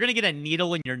break. You're going to get a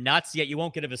needle in your nuts, yet you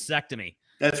won't get a vasectomy.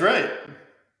 That's right.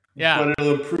 Yeah. But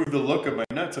it'll improve the look of my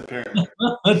nuts, apparently.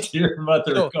 Dear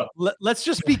mother of God. Let's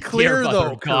just be clear,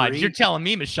 though, God. You're telling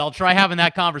me, Michelle, try having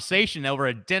that conversation over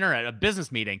a dinner at a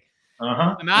business meeting.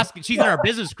 I'm asking, she's in our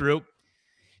business group.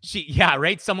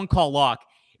 Right? Someone call Locke.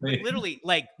 Literally,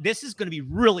 like, this is going to be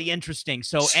really interesting.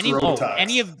 So any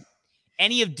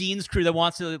of Dean's crew that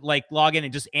wants to like log in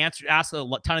and just ask a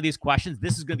ton of these questions,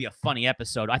 this is going to be a funny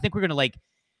episode. I think we're going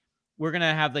to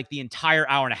have like the entire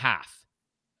hour and a half.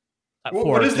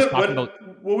 What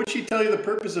would she tell you the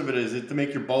purpose of it is? It to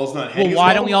make your balls not hang? Well,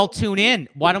 why don't we all tune in?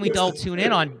 Why don't we all tune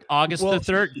in on August the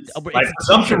 3rd? My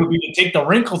presumption would be to take the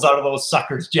wrinkles out of those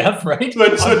suckers, Jeff, right? So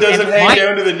does it hang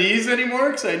down to the knees anymore?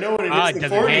 Because I know when it hits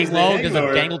the 40s, does it hang low? Does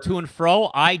it dangle to and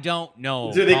fro? I don't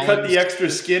know. Do they cut the extra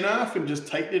skin off and just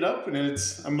tighten it up? And then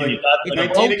it's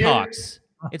Botox.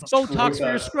 It's Botox for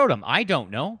your scrotum. I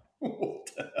don't know.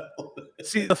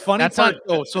 See, the funny part,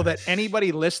 though, so that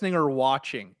anybody listening or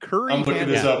watching, Curry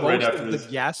handles most of the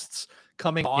guests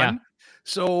coming on. Yeah.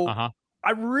 So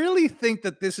I really think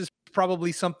that this is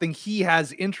probably something he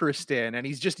has interest in, and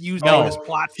he's just used on his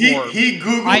platform. He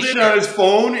Googled it on his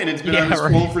phone, and it's been on his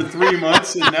phone for 3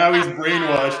 months, and now he's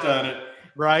brainwashed on it.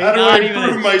 Right? How do I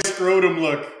improve my scrotum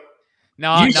look?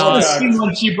 You should have seen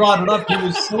when she brought it up. He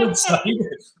was so excited.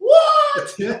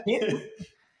 What?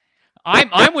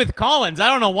 I'm with Collins. I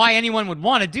don't know why anyone would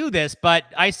want to do this, but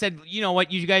I said, you know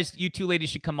what, you two ladies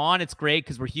should come on. It's great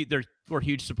because we're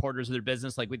huge supporters of their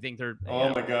business. Like we think they're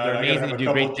my God, they're amazing. They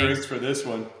do great things for this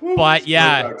one. But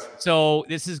so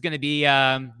this is going to be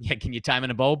can you time in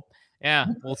a bob? Yeah,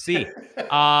 we'll see.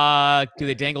 Do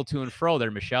they dangle to and fro there,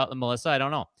 Michelle and Melissa? I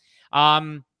don't know.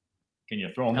 Can you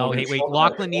throw them? No, wait.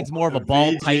 Lachlan needs more of a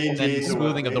ball tighten than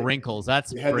smoothing of the wrinkles.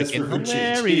 That's freaking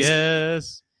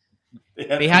hilarious.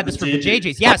 They had this for the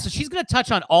JJs. Yeah, so she's going to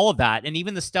touch on all of that and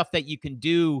even the stuff that you can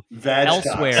do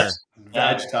elsewhere.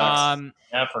 Vag-tox.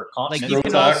 For like you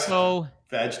can also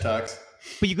Vag-tox.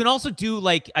 But you can also do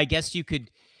like, I guess you could,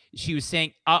 she was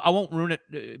saying, I won't ruin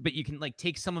it, but you can like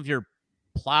take some of your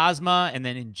plasma and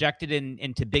then inject it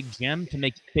into Big Jim to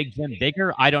make Big Jim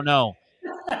bigger. I don't know.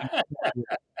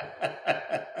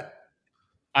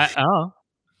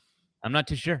 I'm not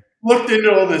too sure. Looked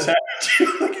into all this.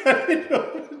 Haven't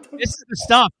you? This is the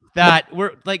stuff that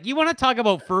we're like. You want to talk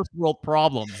about first world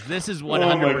problems? This is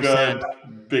 100%.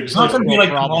 Big. It's not going to be like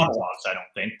monologues, I don't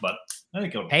think, but I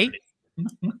think it'll be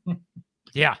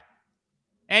yeah.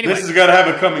 Anyway, this has got to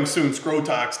have a coming soon.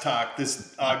 Scrotox talk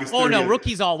this August. 30th. Oh no,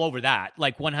 Rookie's all over that.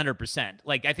 Like 100%.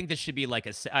 Like I think this should be like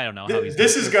I don't know how he's.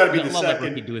 This has got to be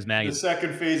the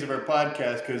second phase of our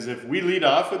podcast because if we lead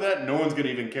off with that, no one's going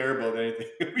to even care about anything.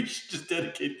 We should just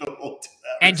dedicate the whole 2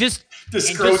 hours. And just so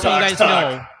you guys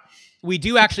know, we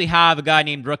do actually have a guy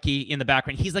named Rookie in the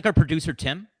background. He's like our producer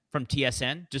Tim from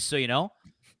TSN. Just so you know.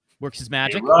 Works his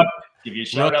magic. Hey, Rook, give you a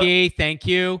shout Rookie, thank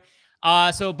you. But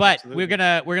Absolutely. we're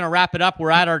gonna wrap it up.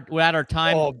 We're at our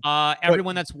time. Oh,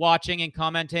 Everyone that's watching and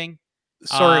commenting.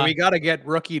 Sorry, we got to get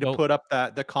Rookie to oh. put up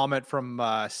the comment from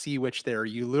Sea Witch there.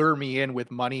 You lure me in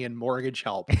with money and mortgage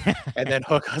help, and then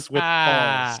hook us with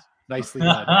balls. Nicely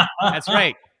done. That's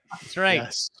right. That's right.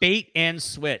 Yes. Bait and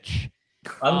switch.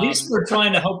 At least we're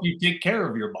trying to help you take care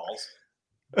of your balls.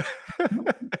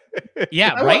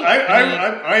 Yeah, right.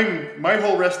 I'm my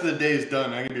whole rest of the day is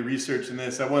done. I'm gonna be researching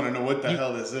this. I want to know what the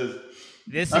hell this is.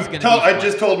 This is gonna. I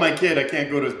just told my kid I can't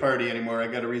go to his party anymore. I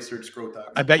got to research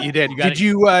Scrotox. I bet you did. Did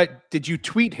you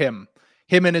tweet him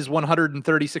and his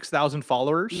 136,000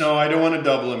 followers? No, I don't want to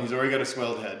double him. He's already got a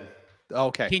swelled head.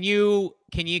 Okay. Can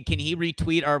he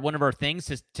retweet one of our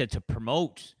things to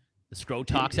promote the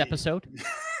Scrotox episode?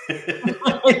 I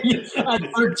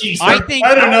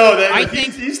don't know. I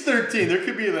think he's 13. There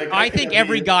could be I think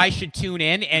every guy should tune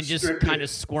in and just kind of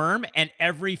squirm, and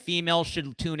every female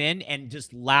should tune in and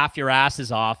just laugh your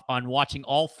asses off on watching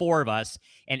all four of us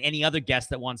and any other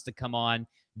guest that wants to come on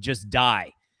just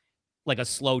die like a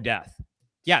slow death.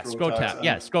 Yeah, Scrotox.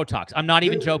 Yeah, Scrotox. I'm not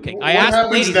even joking. What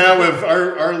happens now if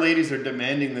our ladies are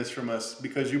demanding this from us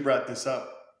because you brought this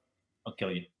up? I'll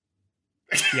kill you.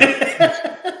 Yeah.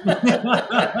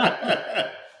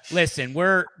 Listen,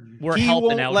 we're he helping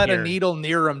won't out let here. a needle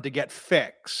near him to get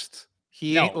fixed.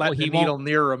 He ain't letting a needle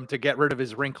near him to get rid of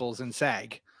his wrinkles and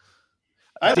sag.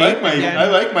 I like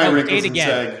my wrinkles and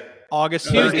sag.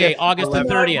 Tuesday, August the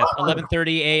 30th,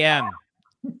 11:30 a.m.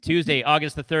 Tuesday,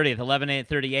 August the 30th,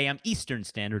 11:30 a.m. Eastern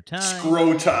Standard Time.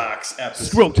 Scrotox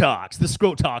episode. Scrotox, the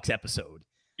Scrotox episode.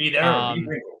 Be there.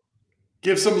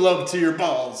 Give some love to your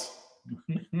balls.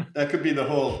 That could be the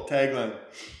whole tagline.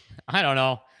 I don't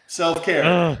know.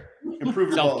 Self-care. Improve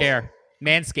your self-care. balls.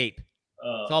 Manscape.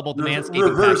 It's all about the Manscaping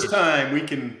reverse package. time. We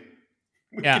can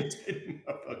okay,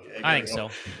 I think so.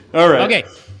 All right. Okay.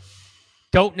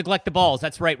 Don't neglect the balls.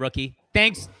 That's right, Rookie.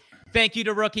 Thanks. Thank you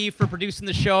to Rookie for producing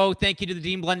the show. Thank you to the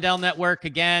Dean Blundell Network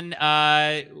again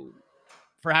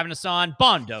for having us on.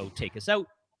 Bondo, take us out.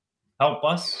 Help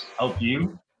us. Help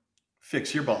you.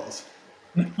 Fix your balls.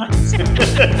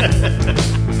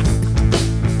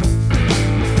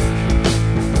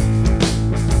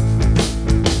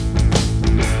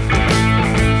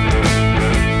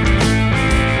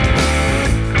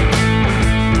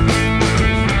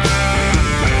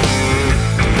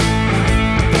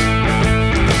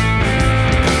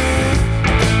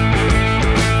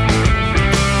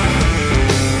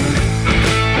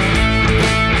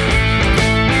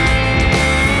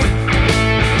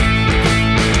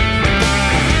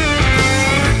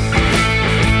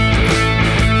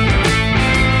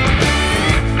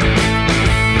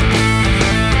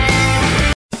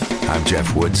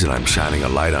 Jeff Woods, and I'm shining a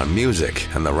light on music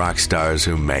and the rock stars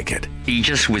who make it. He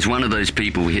just was one of those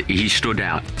people, he stood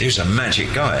out. He was a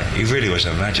magic guy. He really was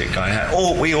a magic guy.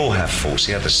 We all have faults.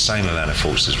 He had the same amount of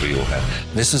faults as we all had.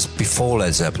 This was before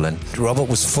Led Zeppelin. Robert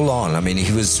was full on. I mean,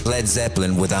 he was Led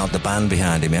Zeppelin without the band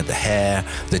behind him. He had the hair,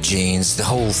 the jeans, the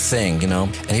whole thing, you know,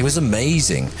 and he was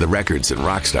amazing. The Records and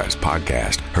Rockstars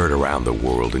podcast, heard around the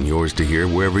world and yours to hear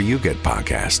wherever you get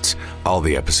podcasts. All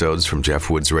the episodes from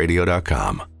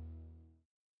jeffwoodsradio.com.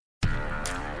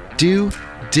 Do,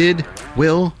 Did,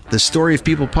 Will, the Story of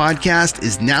People podcast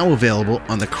is now available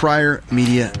on the Crier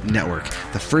Media Network.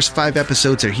 The first 5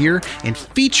 episodes are here and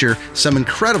feature some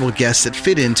incredible guests that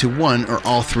fit into one or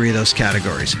all 3 of those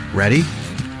categories. Ready?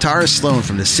 Tara Sloan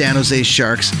from the San Jose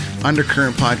Sharks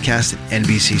Undercurrent podcast at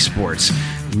NBC Sports.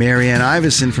 Marianne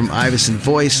Iveson from Iveson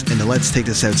Voice and the Let's Take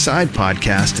This Outside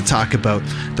podcast to talk about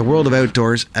the world of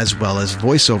outdoors as well as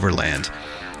voiceover land.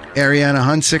 Ariana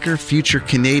Hunsicker, future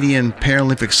Canadian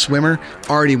Paralympic swimmer,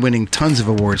 already winning tons of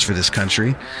awards for this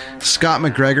country. Scott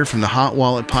McGregor from the Hot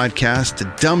Wallet podcast to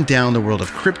dumb down the world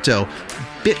of crypto,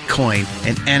 Bitcoin,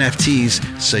 and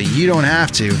NFTs so you don't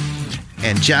have to.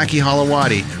 And Jackie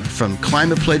Holowati from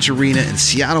Climate Pledge Arena in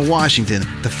Seattle, Washington,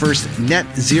 the first net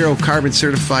zero carbon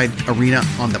certified arena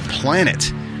on the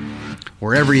planet.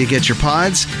 Wherever you get your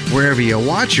pods, wherever you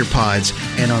watch your pods,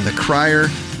 and on the Crier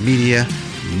Media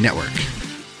Network.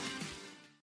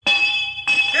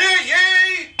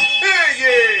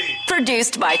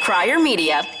 Produced by Crier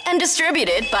Media and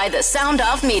distributed by the Sound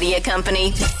Off Media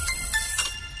Company.